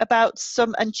think about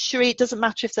some, and Cherie, it doesn't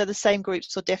matter if they're the same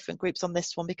groups or different groups on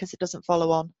this one because it doesn't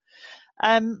follow on.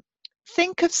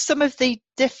 Think of some of the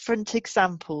different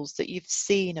examples that you've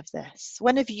seen of this.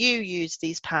 When have you used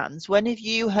these patterns? When have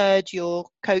you heard your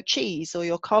coachees or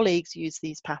your colleagues use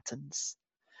these patterns?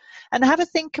 And have a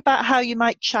think about how you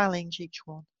might challenge each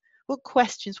one. What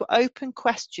questions, what open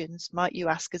questions might you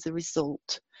ask as a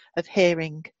result of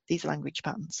hearing these language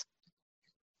patterns?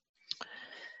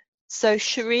 So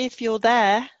Cherie, if you're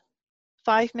there,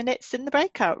 5 minutes in the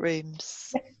breakout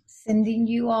rooms. Sending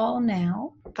you all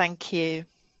now. Thank you.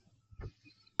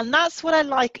 And that's what I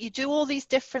like. You do all these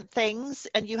different things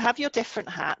and you have your different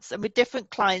hats, and with different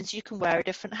clients you can wear a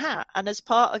different hat. And as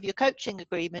part of your coaching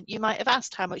agreement, you might have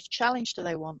asked how much challenge do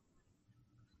they want.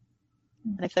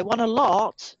 And if they want a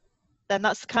lot, then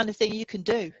that's the kind of thing you can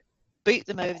do. Boot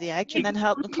them over the edge and then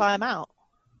help them climb out.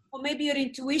 Or maybe your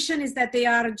intuition is that they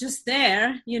are just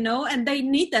there, you know, and they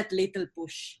need that little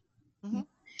push. Mm-hmm.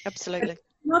 Absolutely. But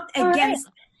not against.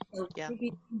 Right. Yeah.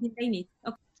 Maybe they need.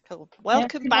 Okay. Cool.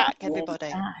 Welcome back,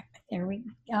 everybody. There we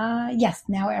yes,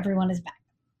 now everyone is back.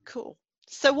 Cool.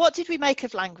 So what did we make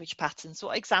of language patterns?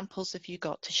 What examples have you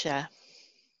got to share?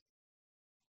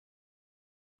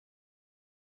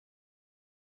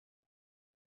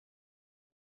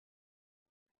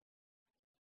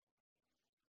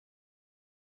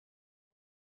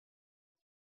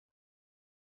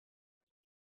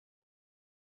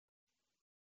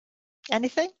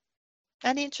 Anything?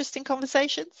 Any interesting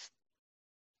conversations?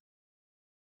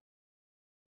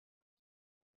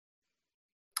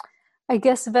 I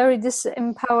guess very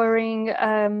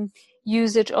disempowering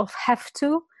usage of have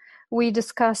to. We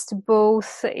discussed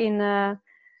both in,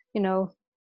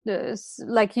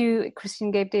 like you,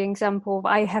 Christine, gave the example of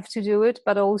I have to do it,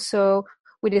 but also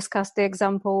we discussed the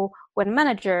example when a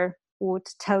manager would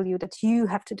tell you that you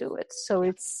have to do it. So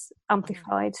it's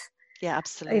amplified. Yeah,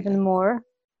 absolutely. Even more.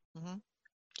 Mm-hmm.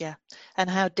 Yeah. And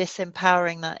how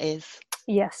disempowering that is.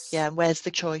 Yes. Yeah. And where's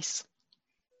the choice?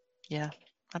 Yeah.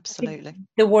 Absolutely.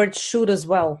 The word should as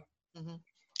well. Mm-hmm.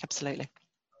 Absolutely.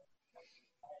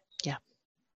 Yeah.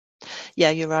 Yeah,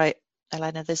 you're right,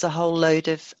 Elena. There's a whole load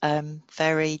of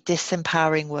very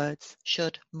disempowering words.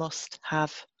 Should, must,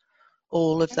 have.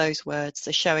 All of those words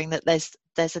are showing that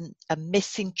there's a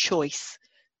missing choice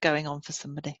going on for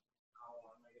somebody.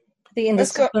 In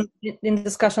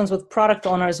discussions with product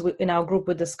owners in our group,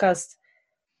 we discussed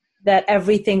that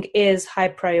everything is high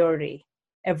priority.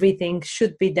 Everything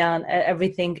should be done.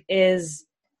 Everything is,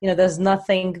 there's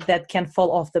nothing that can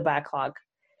fall off the backlog.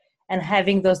 And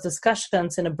having those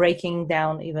discussions and breaking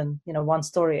down even, one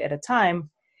story at a time,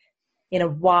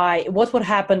 what would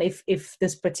happen if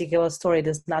this particular story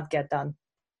does not get done?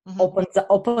 Mm-hmm.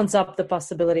 Opens up the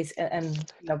possibilities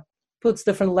and puts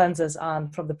different lenses on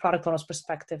from the product owner's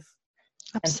perspective.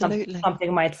 Absolutely. And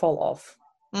something might fall off.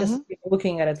 Just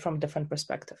looking at it from a different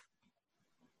perspective.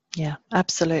 Yeah,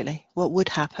 absolutely. What would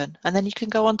happen? And then you can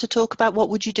go on to talk about what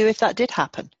would you do if that did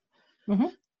happen? Mm-hmm.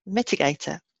 Mitigate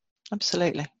it.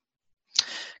 Absolutely.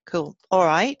 Cool. All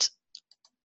right.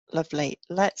 Lovely.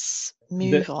 Let's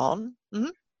move on.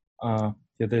 Mm-hmm.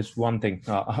 Yeah, there's one thing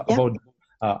about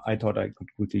I thought I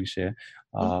could quickly share.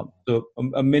 So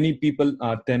many people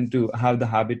tend to have the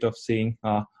habit of saying,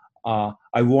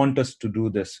 I want us to do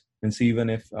this. And so even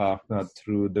if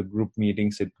through the group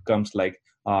meetings, it comes like,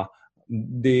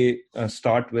 they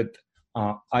start with,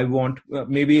 I want,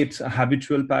 maybe it's a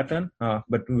habitual pattern,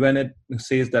 but when it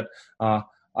says that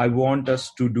I want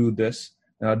us to do this,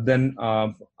 then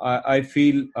I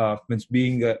feel means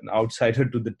being an outsider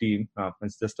to the team,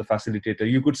 it's just a facilitator.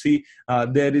 You could see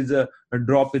there is a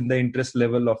drop in the interest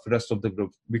level of rest of the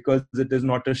group, because it is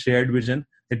not a shared vision.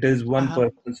 It is one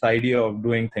person's idea of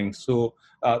doing things. So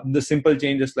the simple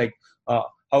change is like, how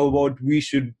about we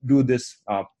should do this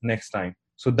next time?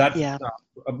 So that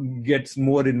gets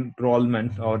more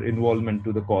enrollment or involvement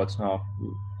to the cause,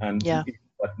 and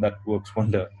that works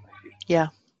wonder. Yeah,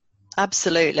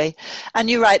 absolutely. And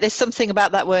you're right, there's something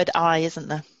about that word I, isn't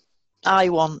there? I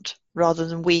want rather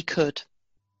than we could.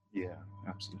 Yeah,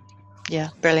 absolutely. Yeah,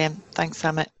 brilliant. Thanks,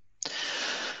 Amit.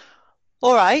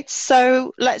 All right,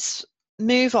 so let's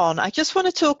move on. I just want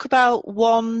to talk about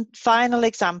one final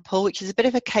example, which is a bit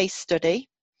of a case study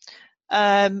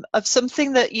of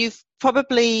something that you've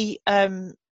probably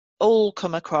all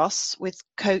come across with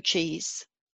coachees,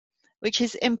 which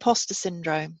is imposter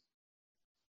syndrome.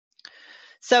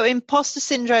 So imposter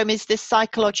syndrome is this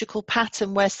psychological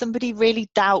pattern where somebody really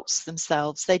doubts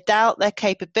themselves. They doubt their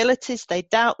capabilities, they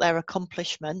doubt their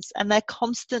accomplishments, and they're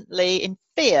constantly in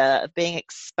fear of being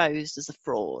exposed as a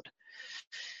fraud.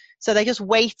 So they're just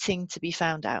waiting to be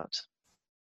found out.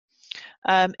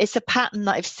 It's a pattern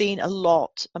that I've seen a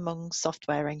lot among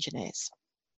software engineers.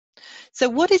 So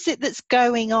what is it that's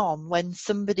going on when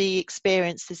somebody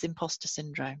experiences imposter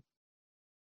syndrome?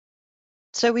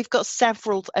 So we've got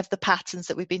several of the patterns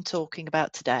that we've been talking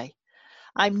about today.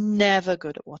 I'm never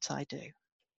good at what I do.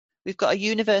 We've got a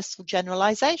universal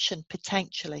generalization,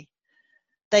 potentially.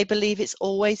 They believe it's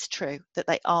always true that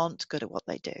they aren't good at what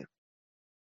they do.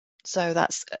 So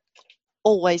that's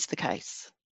always the case.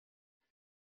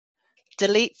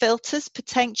 Delete filters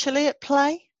potentially at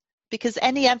play, because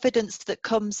any evidence that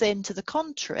comes in to the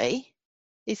contrary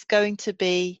is going to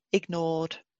be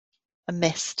ignored and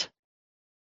missed,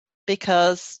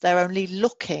 because they're only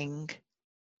looking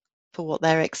for what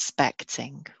they're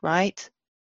expecting, right?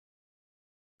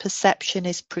 Perception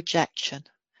is projection.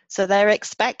 So they're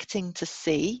expecting to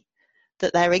see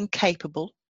that they're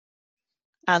incapable,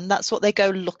 and that's what they go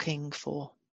looking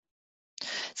for.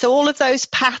 So all of those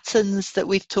patterns that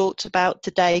we've talked about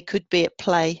today could be at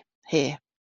play here.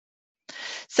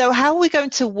 So how are we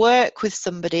going to work with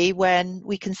somebody when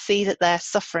we can see that they're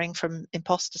suffering from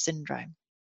imposter syndrome?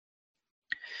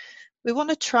 We want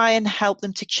to try and help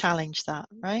them to challenge that,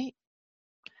 right?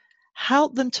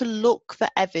 Help them to look for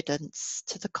evidence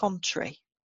to the contrary.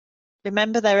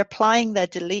 Remember, they're applying their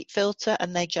delete filter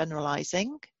and they're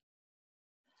generalizing.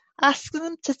 Ask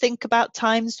them to think about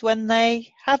times when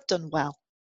they have done well.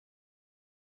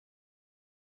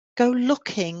 Go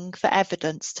looking for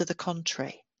evidence to the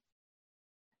contrary.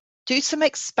 Do some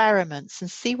experiments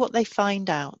and see what they find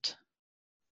out.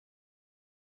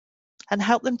 And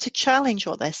help them to challenge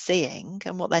what they're seeing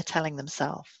and what they're telling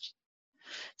themselves.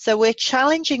 So we're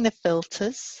challenging the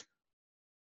filters,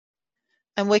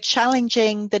 and we're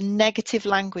challenging the negative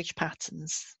language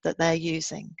patterns that they're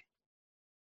using.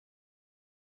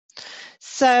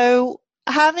 So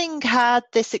having had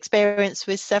this experience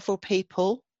with several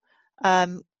people,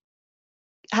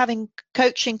 having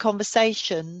coaching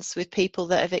conversations with people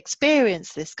that have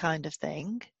experienced this kind of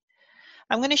thing,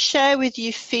 I'm going to share with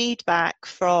you feedback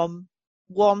from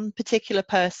one particular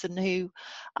person who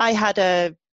I had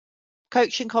a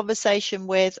coaching conversation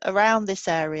with around this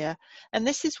area, and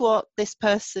this is what this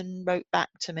person wrote back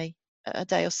to me a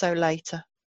day or so later.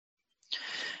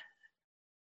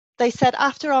 They said,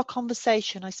 after our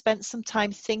conversation, I spent some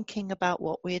time thinking about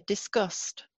what we had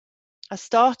discussed. I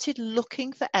started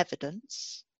looking for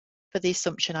evidence for the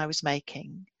assumption I was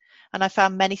making, and I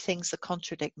found many things that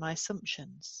contradict my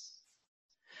assumptions.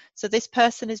 So this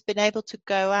person has been able to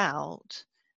go out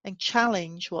and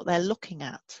challenge what they're looking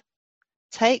at,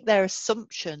 take their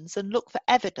assumptions and look for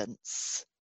evidence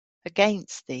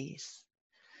against these.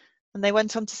 And they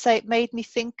went on to say, it made me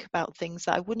think about things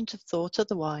that I wouldn't have thought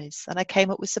otherwise, and I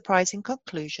came up with surprising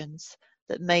conclusions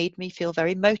that made me feel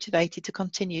very motivated to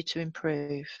continue to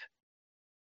improve.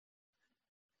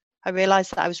 I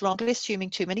realized that I was wrongly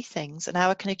assuming too many things, and how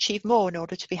I can achieve more in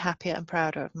order to be happier and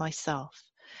prouder of myself.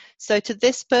 So to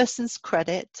this person's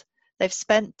credit, they've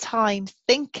spent time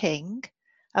thinking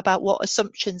about what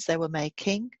assumptions they were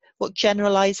making, what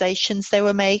generalizations they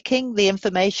were making, the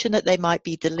information that they might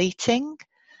be deleting,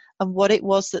 and what it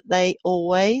was that they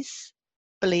always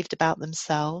believed about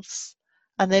themselves.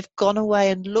 And they've gone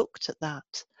away and looked at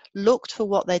that, looked for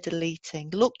what they're deleting,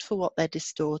 looked for what they're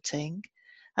distorting,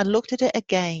 and looked at it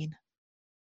again.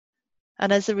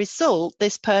 And as a result,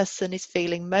 this person is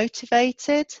feeling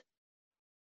motivated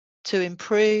to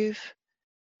improve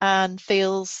and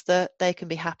feels that they can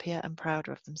be happier and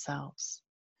prouder of themselves.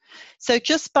 So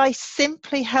just by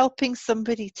simply helping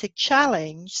somebody to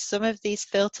challenge some of these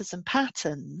filters and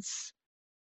patterns,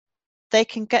 they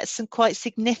can get some quite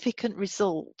significant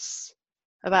results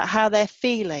about how they're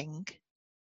feeling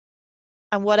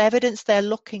and what evidence they're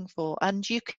looking for. And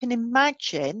you can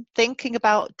imagine, thinking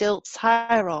about Dilts'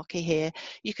 hierarchy here,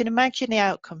 you can imagine the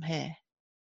outcome here.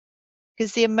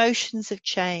 Because the emotions have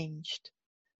changed,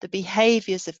 the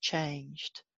behaviors have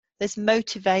changed, there's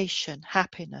motivation,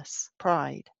 happiness,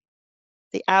 pride.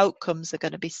 The outcomes are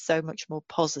going to be so much more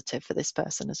positive for this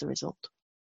person as a result.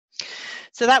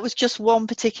 So that was just one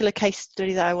particular case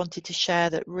study that I wanted to share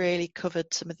that really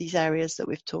covered some of these areas that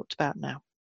we've talked about now.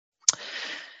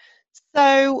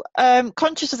 So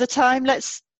conscious of the time,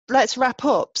 let's wrap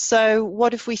up. So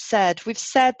what have we said? We've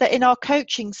said that in our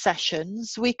coaching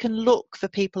sessions, we can look for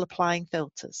people applying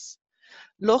filters.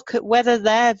 Look at whether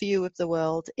their view of the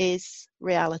world is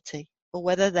reality or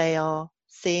whether they are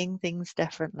seeing things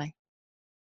differently.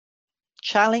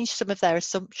 Challenge some of their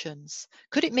assumptions.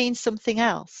 Could it mean something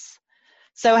else?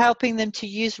 So helping them to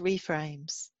use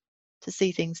reframes to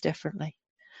see things differently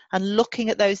and looking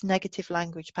at those negative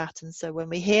language patterns. So when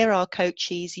we hear our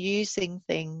coachees using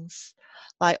things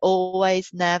like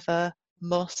always, never,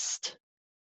 must,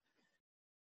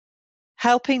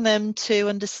 helping them to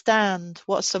understand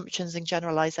what assumptions and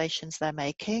generalizations they're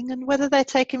making and whether they're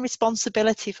taking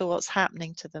responsibility for what's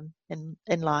happening to them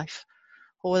in life,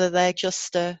 or whether they're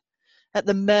just at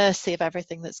the mercy of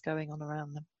everything that's going on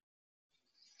around them.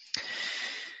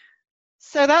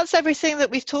 So that's everything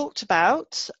that we've talked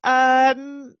about.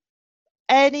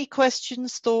 Any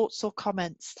questions, thoughts, or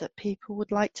comments that people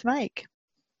would like to make?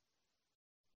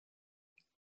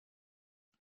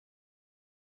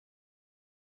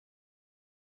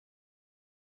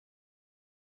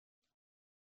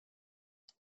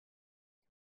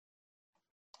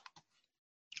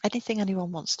 Anything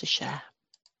anyone wants to share?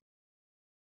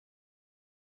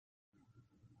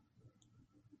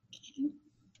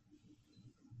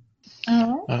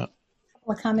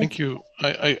 Thank you.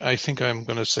 I think I'm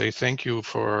going to say thank you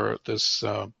for this,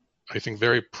 I think,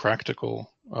 very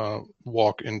practical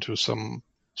walk into some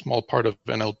small part of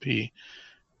NLP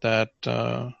that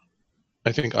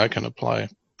I think I can apply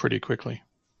pretty quickly.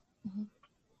 Mm-hmm.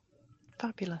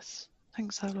 Fabulous.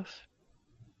 Thanks, Olaf.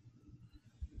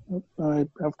 I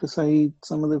have to say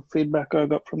some of the feedback I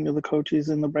got from the other coaches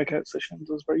in the breakout sessions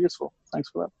was very useful. Thanks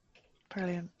for that.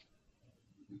 Brilliant.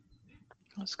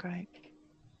 That's great.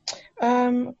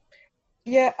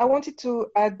 Yeah, I wanted to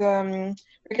add,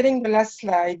 regarding the last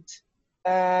slide,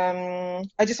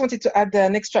 I just wanted to add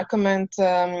an extra comment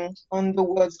on the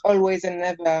words always and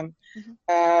never.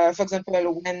 Mm-hmm. For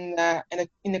example, when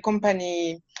in a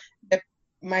company that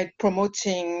might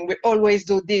promoting, we always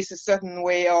do this a certain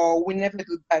way or we never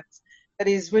do that. That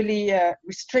is really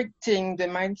restricting the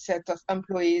mindset of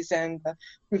employees and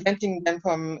preventing them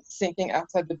from thinking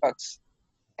outside the box.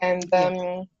 And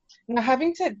now,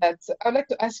 having said that, I'd like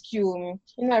to ask you,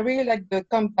 I really like the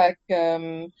comeback,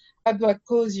 how do I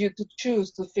cause you to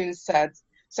choose to feel sad?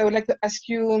 So I would like to ask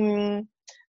you,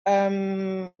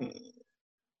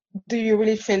 do you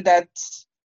really feel that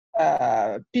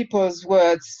people's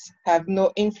words have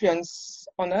no influence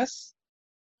on us?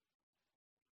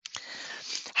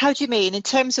 How do you mean? In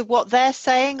terms of what they're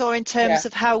saying or in terms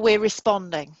of how we're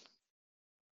responding?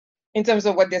 In terms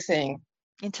of what they're saying.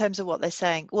 In terms of what they're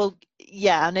saying. Well,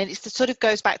 yeah, and it sort of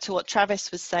goes back to what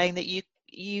Travis was saying, that you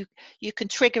can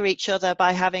trigger each other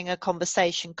by having a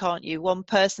conversation, can't you? One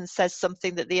person says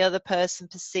something that the other person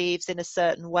perceives in a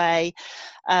certain way,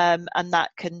 and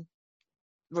that can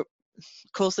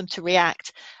cause them to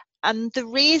react. And the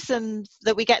reason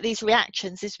that we get these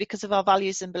reactions is because of our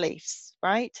values and beliefs,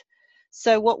 right?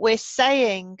 So what we're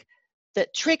saying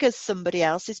that triggers somebody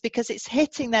else is because it's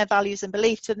hitting their values and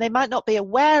beliefs, and they might not be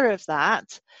aware of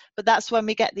that, but that's when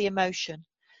we get the emotion.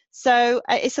 So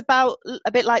it's about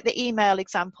a bit like the email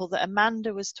example that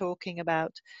Amanda was talking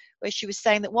about, where she was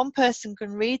saying that one person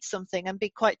can read something and be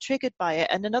quite triggered by it,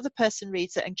 and another person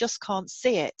reads it and just can't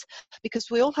see it,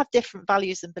 because we all have different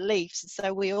values and beliefs, and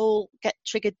so we all get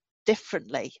triggered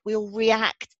differently. We all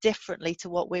react differently to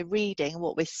what we're reading and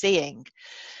what we're seeing.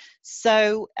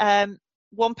 So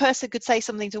one person could say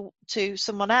something to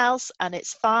someone else and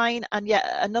it's fine, and yet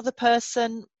another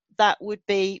person, that would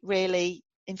be really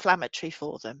inflammatory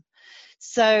for them.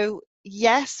 So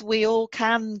yes, we all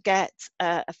can get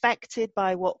affected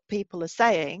by what people are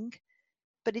saying,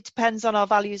 but it depends on our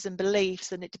values and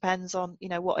beliefs, and it depends on,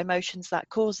 what emotions that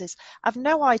causes. I've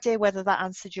no idea whether that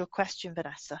answered your question,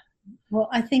 Vanessa. Well,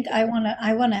 I think I want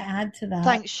to add to that.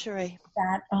 Thanks, Sheree.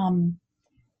 That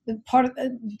part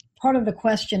of the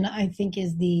question, I think,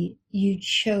 is you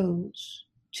chose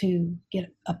to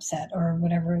get upset or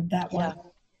whatever that was.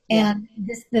 And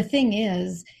the thing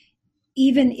is,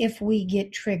 even if we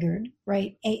get triggered,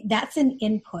 right, that's an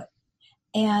input.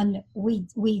 And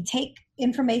we take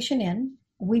information in,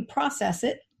 we process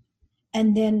it,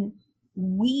 and then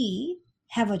we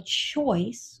have a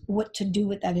choice what to do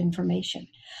with that information.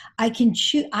 I can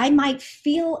choose. I might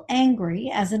feel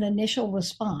angry as an initial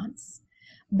response,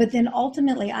 but then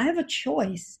ultimately I have a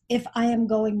choice if I am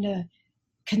going to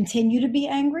continue to be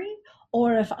angry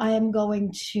or if I am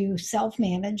going to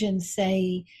self-manage and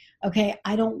say, okay,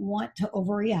 I don't want to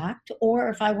overreact, or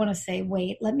if I want to say,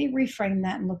 wait, let me reframe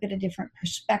that and look at a different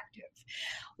perspective.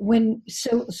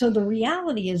 So the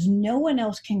reality is no one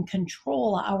else can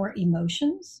control our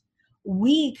emotions.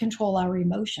 We control our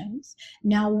emotions.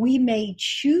 Now we may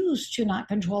choose to not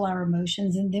control our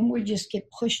emotions, and then we just get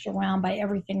pushed around by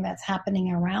everything that's happening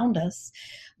around us.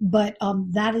 But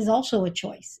that is also a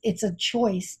choice. It's a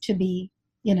choice to be,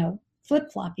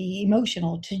 flip-floppy,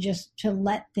 emotional, to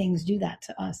let things do that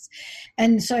to us.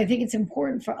 And so I think it's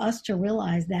important for us to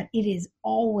realize that it is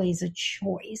always a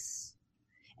choice.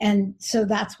 And so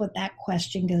that's what that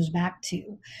question goes back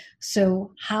to.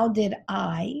 So how did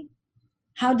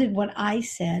what I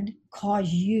said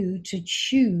cause you to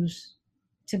choose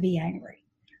to be angry?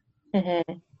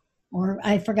 Mm-hmm. Or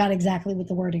I forgot exactly what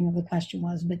the wording of the question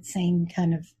was, but same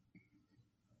kind of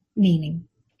meaning.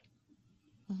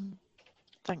 Mm-hmm.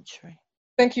 Thanks, Sheree.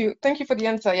 Thank you for the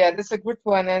answer. Yeah, that's a good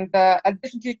one, and I'll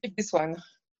definitely pick this one.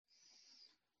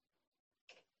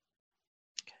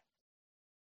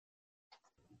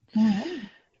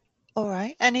 All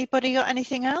right. Anybody got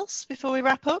anything else before we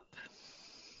wrap up?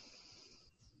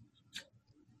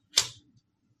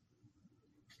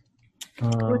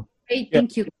 Great.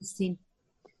 Thank you, Christine.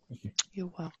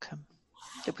 You're welcome.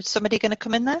 Was somebody going to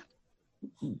come in there?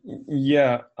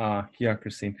 Yeah,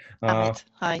 Christine. Amit,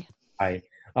 hi. Hi.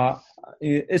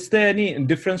 Is there any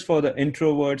difference for the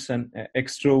introverts and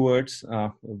extroverts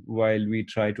while we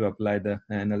try to apply the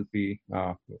NLP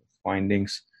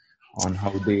findings on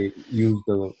how they use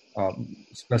the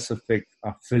specific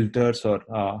filters or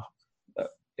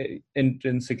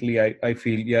intrinsically, I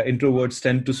feel, introverts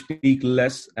tend to speak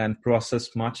less and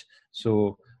process much.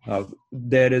 So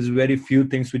there is very few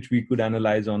things which we could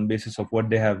analyze on basis of what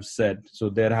they have said. So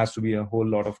there has to be a whole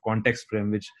lot of context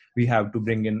frame which we have to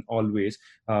bring in always.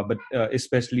 But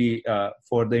especially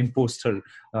for the imposter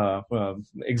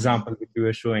example which you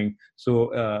were showing.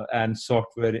 So and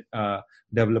software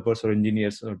developers or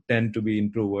engineers tend to be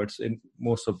introverts in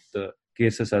most of the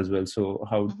cases as well. So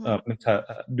how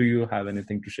do you have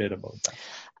anything to share about that?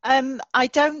 I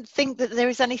don't think that there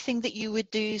is anything that you would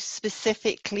do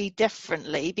specifically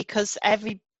differently, because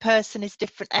every person is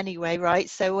different anyway, right?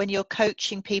 So when you're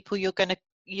coaching people, you're going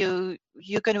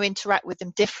to interact with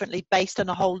them differently based on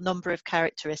a whole number of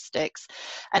characteristics.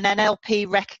 And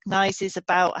NLP recognizes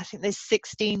about, I think there's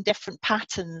 16 different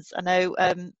patterns. I know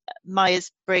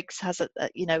Myers-Briggs has a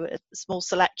small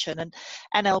selection, and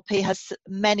NLP has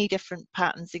many different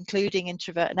patterns, including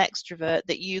introvert and extrovert,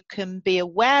 that you can be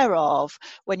aware of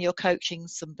when you're coaching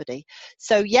somebody.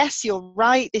 So yes, you're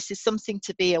right, this is something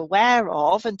to be aware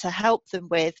of and to help them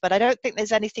with, but I don't think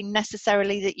there's anything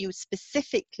necessarily that you would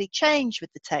specifically change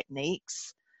with the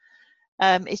techniques.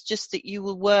 It's just that you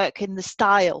will work in the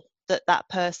style that that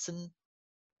person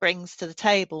brings to the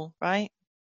table, right?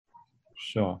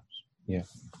 Sure. Yeah.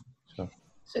 Sure.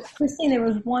 So, Christine, there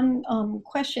was one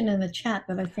question in the chat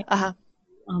that I think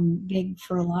big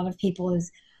for a lot of people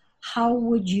is, how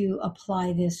would you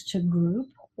apply this to group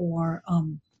or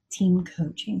team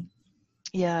coaching?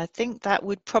 Yeah, I think that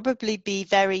would probably be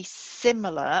very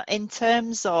similar in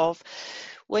terms of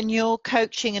when you're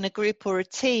coaching in a group or a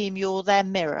team, you're their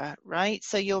mirror, right?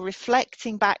 So you're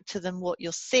reflecting back to them what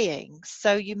you're seeing.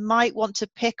 So you might want to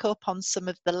pick up on some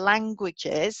of the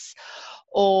languages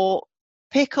or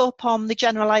pick up on the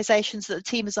generalizations that the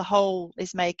team as a whole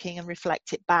is making and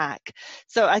reflect it back.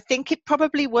 So I think it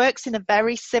probably works in a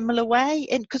very similar way,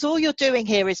 because all you're doing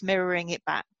here is mirroring it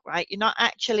back, right? You're not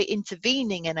actually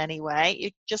intervening in any way.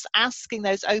 You're just asking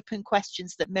those open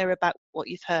questions that mirror back what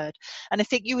you've heard. And I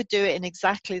think you would do it in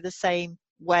exactly the same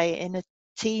way in a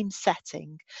team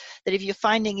setting, that if you're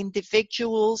finding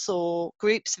individuals or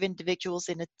groups of individuals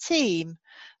in a team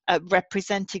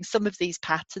representing some of these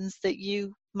patterns, that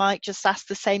you might just ask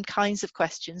the same kinds of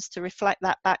questions to reflect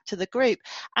that back to the group,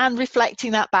 and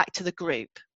reflecting that back to the group,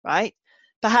 right?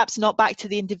 Perhaps not back to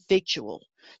the individual.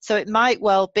 So it might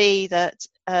well be that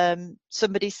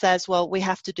somebody says, well, we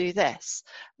have to do this.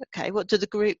 Okay, what do the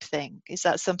group think? Is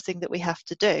that something that we have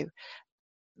to do?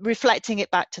 reflecting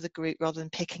it back to the group rather than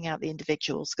picking out the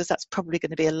individuals, because that's probably going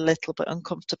to be a little bit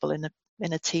uncomfortable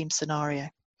in a team scenario.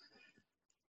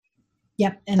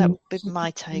 Yep, and that would be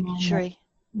my take. Sheree.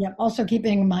 Yep. Also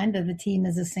keeping in mind that the team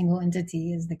is a single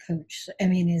entity, is the coach.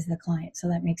 Is the client. So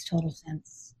that makes total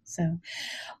sense. So,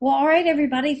 well, all right,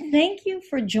 everybody. Thank you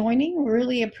for joining.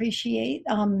 Really appreciate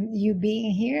you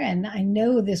being here. And I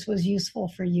know this was useful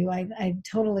for you. I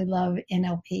totally love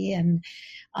NLP. And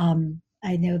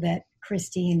I know that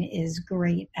Christine is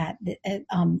great at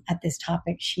this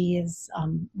topic. She is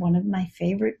one of my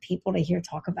favorite people to hear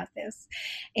talk about this.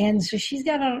 And so she's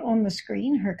got on the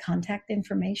screen her contact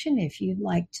information if you'd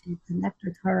like to connect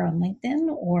with her on LinkedIn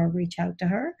or reach out to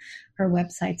her. Her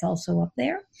website's also up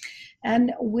there.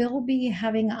 And we'll be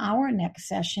having our next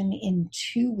session in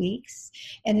 2 weeks.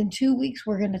 And in 2 weeks,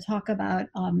 we're going to talk about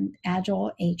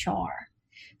Agile HR.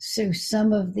 So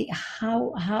some of the,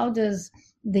 how does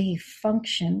the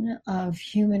function of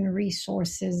human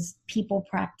resources, people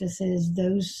practices,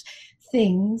 those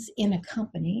things in a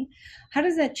company, how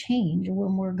does that change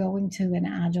when we're going to an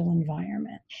Agile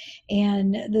environment?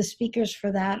 And the speakers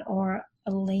for that are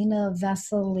Elena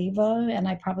Vasileva, and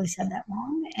I probably said that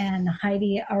wrong, and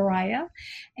Heidi Araya.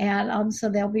 And so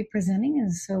they'll be presenting,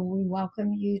 and so we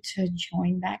welcome you to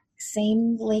join back.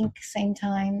 Same link, same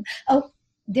time. Oh,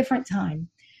 different time.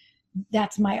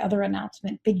 That's my other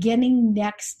announcement. Beginning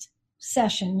next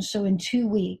session, so in 2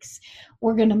 weeks,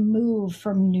 we're going to move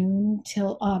from noon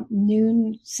till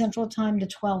noon Central Time to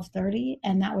 12:30,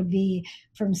 and that would be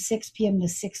from 6 p.m. to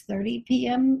 6:30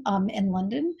 p.m. In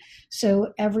London.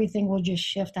 So everything will just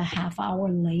shift a half hour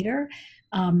later.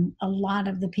 A lot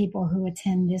of the people who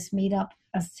attend this meetup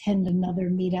attend another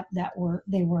meetup that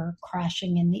they were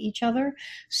crashing into each other.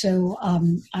 So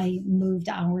I moved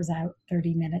hours out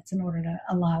 30 minutes in order to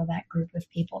allow that group of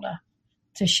people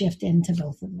to shift into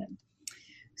both of them.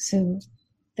 So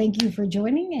thank you for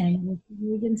joining, and we'll see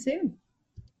you again soon.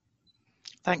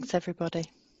 Thanks, everybody.